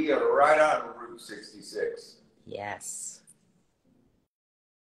 We are right on Route 66. Yes.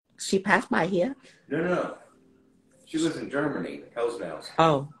 She passed by here? No. She lives in Germany, hells nails.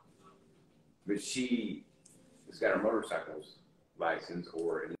 Oh. but she has got her motorcycle's license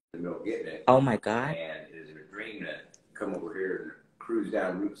or in the middle of getting it. Oh my God. And it is a dream to come over here and cruise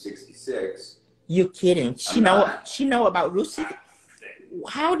down Route 66. You kidding? She know about Route 66?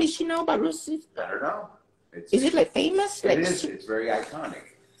 How did she know about Route 66? I don't know. Is it like famous? It is. It's very iconic.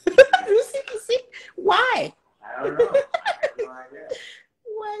 Route 66? Why? I don't know. I have no idea.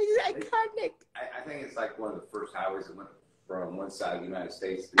 Why is it iconic? I think it's like one of the first highways that went from one side of the United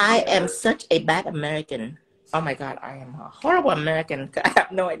States to I am such a bad American. Oh my God, I am a horrible American. I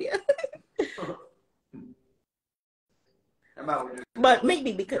have no idea. But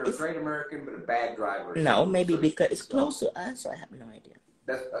maybe because you're a great American, but a bad driver. No, maybe because it's close to us. So I have no idea.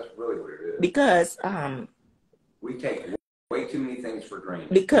 That's really what it is. Because we take way too many things for granted.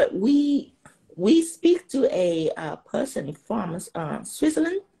 Because we speak to a person from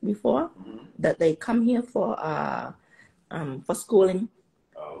Switzerland before that they come here for schooling.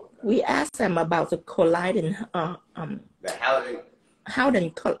 Oh, okay. We asked them about the colliding the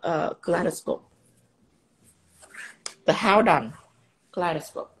Howden kaleidoscope. The Howden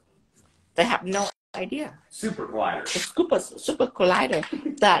kaleidoscope. They have no idea. Super collider. The super collider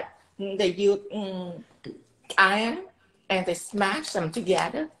that they use iron and they smash them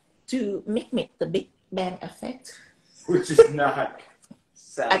together to mimic the Big Bang effect. Which is not.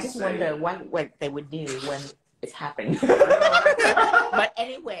 I just wonder what they would do when it's happening. But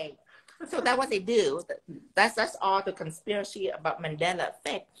anyway, so that's what they do. That's all the conspiracy about Mandela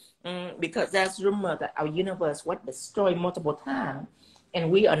effect. Because there's rumor that our universe was destroyed multiple times, and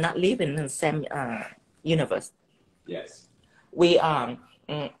we are not living in the same universe. Yes. We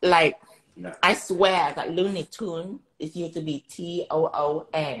like no. I swear that Looney Tune it used to be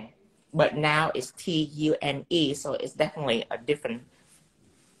TOON, but now it's TUNE. So it's definitely a different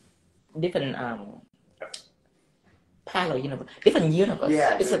parallel universe. Different universe.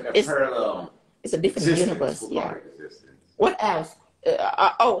 Yeah, it's a parallel. It's a different universe. Yeah. What else?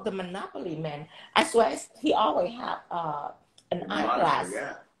 The Monopoly man. I swear he always have an eyeglass.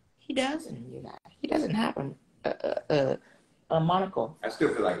 Yeah. He doesn't. You know, he doesn't have a monocle. I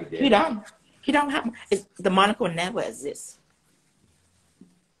still feel like he did. He don't have. The monocle never exists.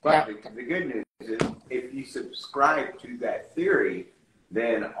 But the good news is, if you subscribe to that theory,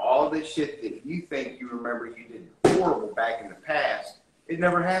 then all the shit that you think you remember you did horrible back in the past, it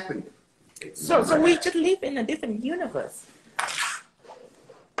never happened. So we just live in a different universe.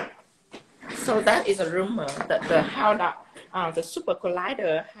 So that is a rumor that the super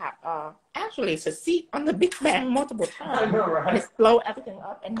collider have actually succeed on the Big Bang multiple times. I know, right? And it's blow everything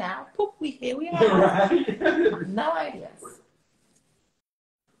up, and now poof, here we are. Right. No ideas.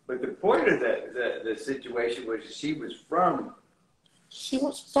 But the point of the situation was she was from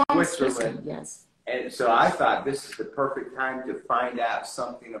Switzerland. Yes. And so I thought this is the perfect time to find out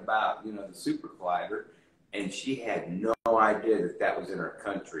something about the super collider, and she had no idea that was in her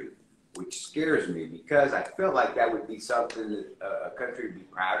country. Which scares me because I felt like that would be something that a country would be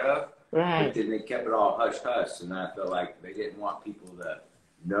proud of. Right. But then they kept it all hush-hush, and I felt like they didn't want people to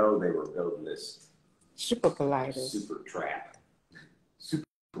know they were building this super collider, super trap, super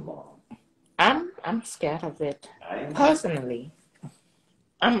bomb. I'm scared of it personally.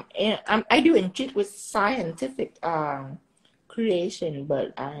 I do intrigued with scientific creation,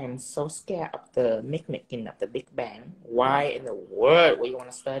 but I am so scared of the mimicking of the Big Bang. Why in the world would you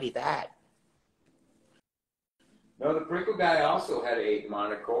want to study that? No, the Prickle guy also had a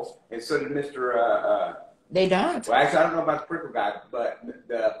monocle, and so did Mr. They don't. Well, actually, I don't know about the Prickle guy, but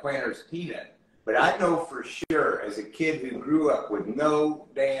the planner's Peanut. But I know for sure, as a kid who grew up with no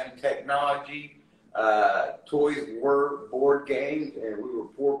damn technology, toys were board games, and we were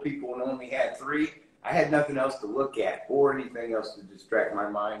poor people and only had 3. I had nothing else to look at or anything else to distract my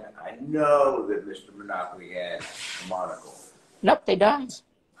mind. I know that Mr. Monopoly had a monocle. Nope, they don't.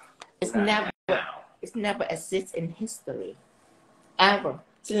 It's never exists in history. Ever.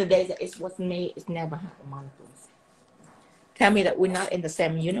 Since the days that it was made, it's never had a monocle. Tell me that we're not in the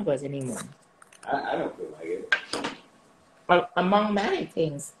same universe anymore. I don't feel like it. Well, among many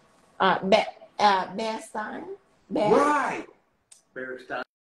things. Bearstein. Right! Bearstein.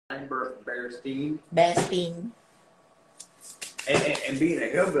 And being a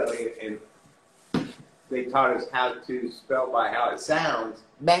hillbilly, and they taught us how to spell by how it sounds.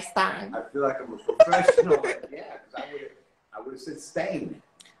 Bearstein. I feel like I'm a professional. Yeah, because I would have said stain.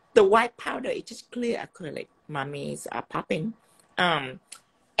 The white powder is just clear acrylic. Mommy's popping. And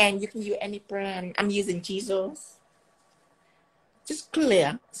you can use any brand. I'm using Jesus. Just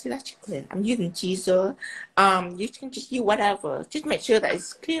clear. See, that's clear. I'm using Jesus. You can just use whatever. Just make sure that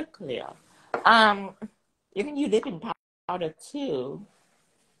it's clear. You can use dipping powder too.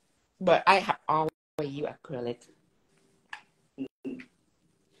 But I have always use acrylic.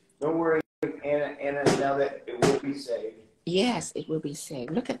 Don't worry, Anna, now that it will be saved. Yes, it will be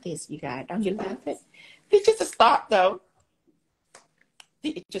saved. Look at this, you guys. Don't you love it? It's just a start, though.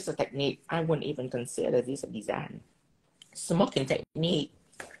 It's just a technique. I wouldn't even consider this a design. Smoking technique.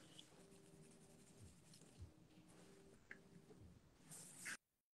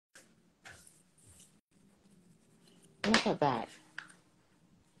 Look at that.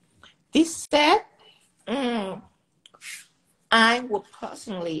 This set, I would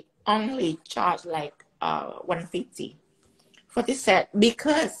personally only charge like $150 for this set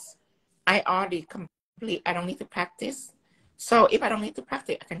because I already complete. I don't need to practice. So if I don't need to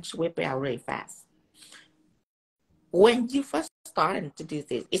practice, I can sweep it out really fast. When you first starting to do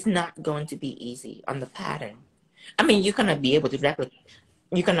this, it's not going to be easy on the pattern. I mean, you're gonna be able to replicate.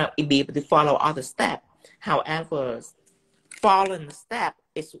 You're gonna be able to follow all the steps. However, following the step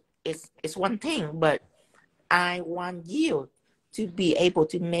is one thing, but I want you to be able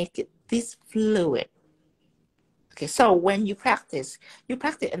to make it this fluid. Okay, so when you practice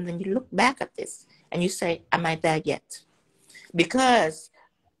and then you look back at this and you say, am I there yet? Because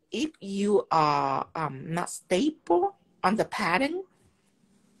if you are not stable on the pattern,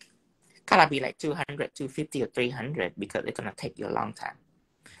 gotta be like 200, 250 or 300 because it's gonna take you a long time.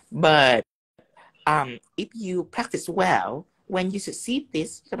 But if you practice well, when you succeed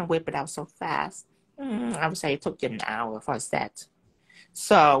this, you're gonna whip it out so fast. I would say it took you an hour for a set.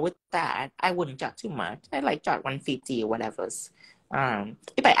 So with that, I wouldn't charge too much. I like charge $150 or whatever.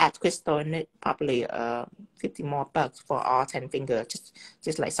 If I add crystal in it, probably $50 more for all 10 fingers,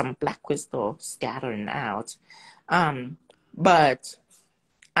 just like some black crystal scattering out. But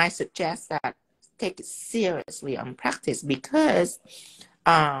I suggest that take it seriously on practice because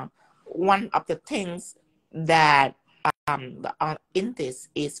one of the things that in this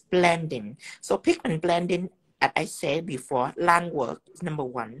is blending. So pigment blending, as I said before, line work is number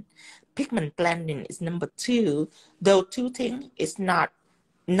 1. Pigment blending is number 2. Those two things is not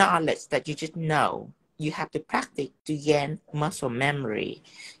knowledge that you just know. You have to practice to gain muscle memory.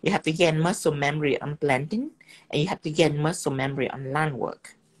 You have to gain muscle memory on blending, and you have to gain muscle memory on line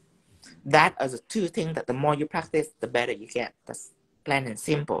work. That are the two things that the more you practice, the better you get. That's plain and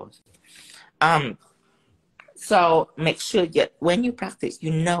simple. So make sure that when you practice,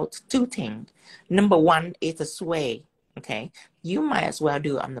 you note two things. Number 1 is the sway. Okay, you might as well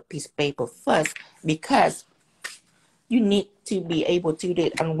do it on the piece of paper first because you need to be able to do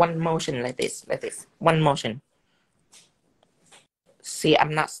it on one motion like this, one motion. See,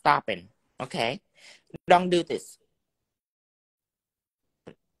 I'm not stopping. Okay, don't do this.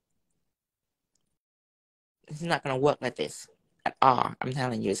 It's not gonna work like this at all. I'm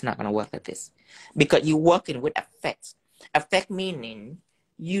telling you, it's not gonna work like this because you're working with effects. Effect meaning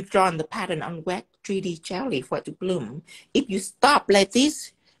you draw the pattern on wet 3D jelly for it to bloom. If you stop like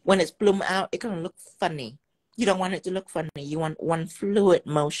this, when it's bloom out, it's gonna look funny. You don't want it to look funny. You want one fluid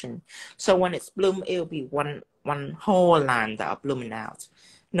motion. So when it's bloom, it'll be one whole line that are blooming out.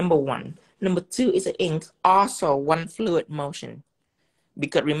 Number 1. Number 2 is the ink, also one fluid motion.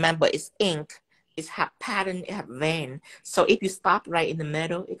 Because remember, it's ink. It's have pattern, it have vein. So if you stop right in the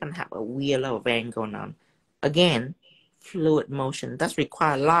middle, it can have a weird little vein going on. Again, fluid motion. That's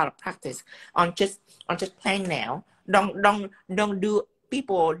require a lot of practice on just plain nail. Don't do.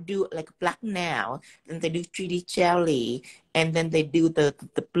 People do like black nail, and they do 3D jelly, and then they do the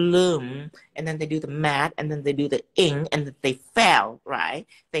bloom, and then they do the matte, and then they do the ink, and then they fail, right?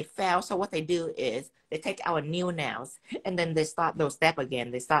 They fail. So what they do is they take our new nails, and then they start those steps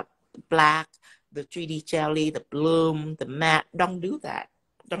again. They start black, the 3D jelly, the bloom, the matte. Don't do that.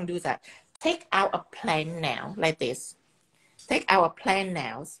 Don't do that. Take out a plain nail like this. Take our plain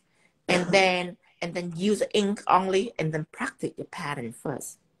nails, and then use ink only, and then practice your pattern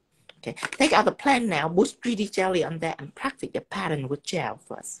first. Okay. Take out the plain nail, put 3D jelly on there, and practice your pattern with gel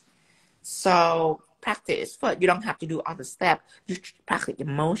first. So practice first. You don't have to do all the steps. You practice your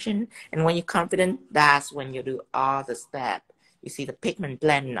motion, and when you're confident, that's when you do all the steps. You see the pigment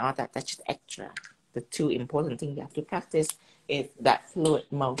blend and all that. That's just extra. The two important things you have to practice is that fluid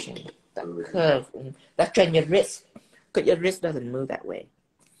motion, that curve, that train your wrist. Because your wrist doesn't move that way.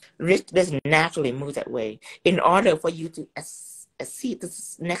 Wrist doesn't naturally move that way. In order for you to exceed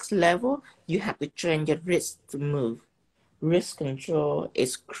this next level, you have to train your wrist to move. Wrist control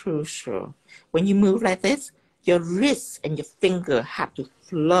is crucial. When you move like this, your wrist and your finger have to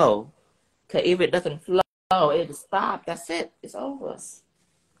flow. Because if it doesn't flow, it'll stop. That's it. It's over.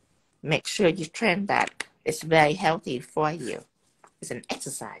 Make sure you train that. It's very healthy for you. It's an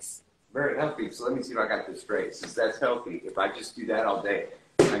exercise. Very healthy. So let me see if I got this straight. Since that's healthy, if I just do that all day,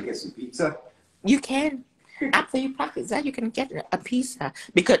 can I get some pizza? You can. After you practice that, you can get a pizza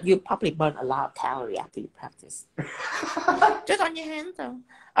because you probably burn a lot of calories after you practice. Just on your hand, though.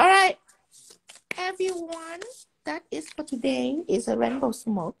 All right, everyone. That is for today. Is a rainbow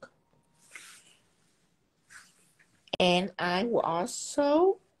smoke, and I will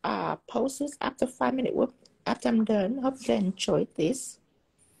also post this after 5 minutes. After I'm done, hope you enjoyed this.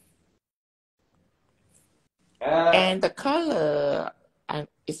 And the color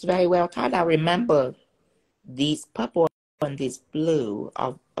is very well thought out. Remember, these purple and this blue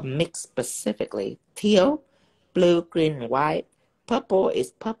are mixed specifically. Teal, blue, green, and white. Purple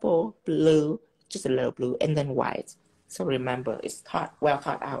is purple, blue, just a little blue, and then white. So remember, it's well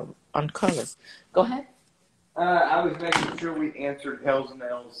thought out on colors. Go ahead. I was making sure we answered Hells and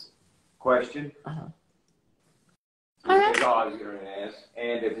L's question. That's all I was going to ask.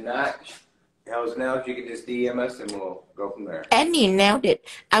 And if not, Hells and L's, you can just DM us and we'll go from there. And you nailed it.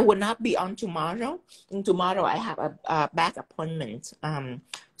 I will not be on tomorrow. And tomorrow I have a back appointment.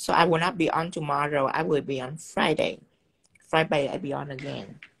 So I will not be on tomorrow. I will be on Friday. Friday I'll be on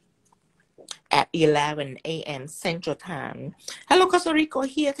again at 11 a.m. Central Time. Hello, Costa Rica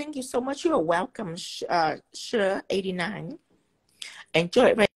here. Thank you so much. You are welcome, Sure 89. Enjoy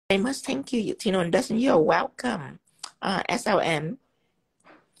it very much. Thank you, Tino and Dustin. You are welcome. SLM.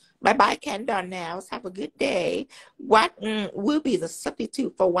 Bye-bye, Ken Darnells. Have a good day. What will be the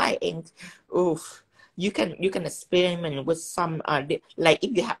substitute for white ink? Oof. You can experiment with some, like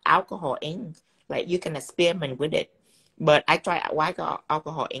if you have alcohol ink, like you can experiment with it. But I tried white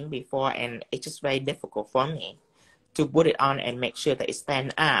alcohol ink before, and it's just very difficult for me to put it on and make sure that it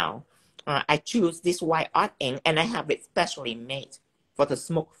stands out. I choose this white art ink, and I have it specially made for the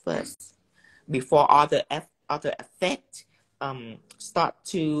smoke first. Before all the other effects start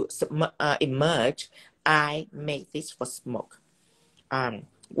to emerge, I make this for smoke.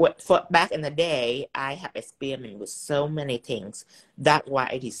 Back in the day, I have experimented with so many things. That's why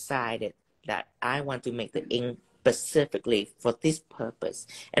I decided that I want to make the ink specifically for this purpose.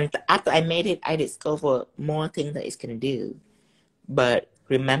 And after I made it, I discovered more things that it can do. But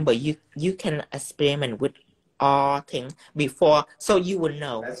remember, you can experiment with all things before, so you will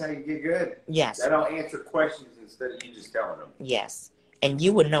know. That's how you get good. Yes. That'll answer questions instead of you just telling them. Yes. And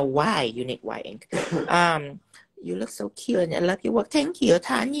you will know why you need white ink. You look so cute and I love your work. Thank you,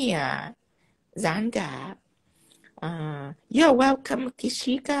 Tanya. Zanga. You're welcome,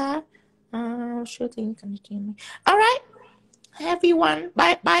 Kishika. Sure thing you can hear me. All right, everyone.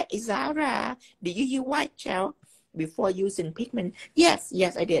 Bye, Izara. Did you use white gel before using pigment? Yes,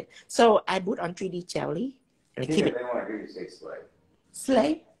 I did. So I put on 3D jelly and keep it. They want to hear you say slay.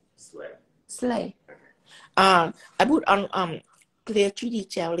 Slay. Slay. Okay. I put on clear 3D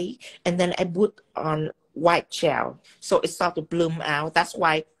jelly, and then I put on white gel, so it starts to bloom out. That's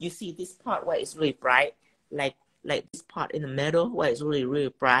why you see this part where it's really bright, like this part in the middle where it's really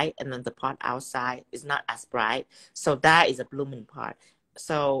bright, and then the part outside is not as bright. So that is a blooming part.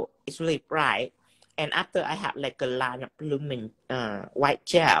 So it's really bright. And after I have like a line of blooming white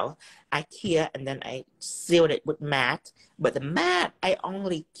gel, I cure and then I seal it with matte. But the matte, I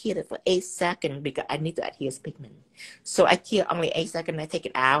only cure it for 8 seconds because I need to adhere pigment. So I cure only 8 seconds. I take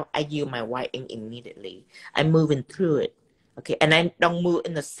it out. I use my white ink immediately. I'm moving through it. Okay, and I don't move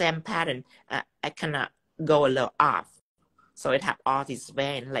in the same pattern. I cannot go a little off. So it have all these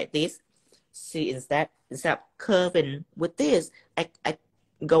veins like this. See, instead of curving with this, I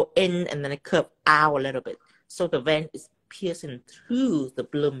go in and then I curve out a little bit. So the vein is piercing through the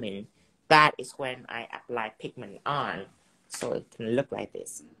blooming. That is when I apply pigment on. So it can look like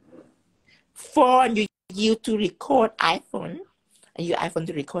this. For you to record iPhone, your iPhone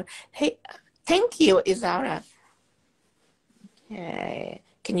to record. Hey, thank you, Izara. Okay.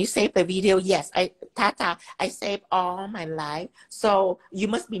 Can you save the video? Yes, Tata, I save all my life. So you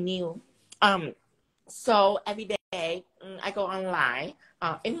must be new. So every day I go online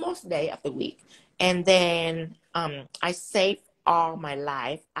in most day of the week, and then I save all my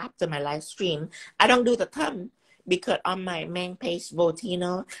live after my live stream. I don't do the thumb because on my main page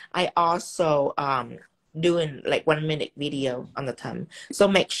Votino, I also doing like 1 minute video on the thumb. So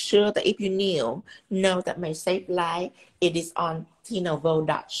make sure that if you know that my save live, it is on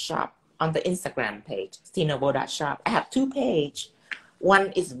tinovo.shop on the Instagram page, tinovo.shop. I have 2 pages.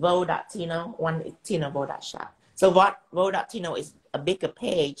 One is vo.tino, one is tinovo.shop. So vo.tino is a bigger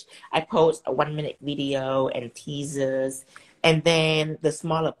page. I post a 1 minute video and teasers. And then the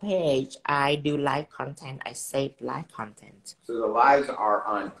smaller page, I do live content. I save live content. So the lives are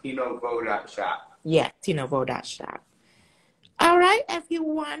on tinovo.shop. Yeah, tinovo.shop. All right,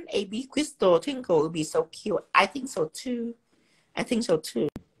 everyone. AB Crystal Twinkle will be so cute. I think so too.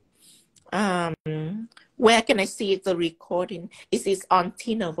 Where can I see the recording? It is on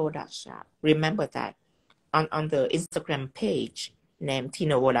 @TinoVo.shop. Remember that on the Instagram page named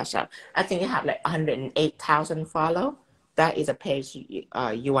 @TinoVo.shop. I think you have like 108,000 follow. That is a page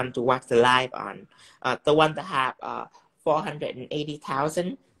you want to watch the live on. The one that have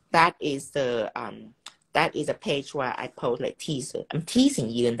 480,000. That is a page where I post like teaser. I'm teasing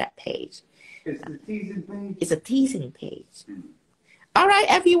you in that page. It's the teasing page. It's a teasing page. All right,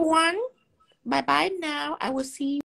 everyone. Bye bye now. I will see you.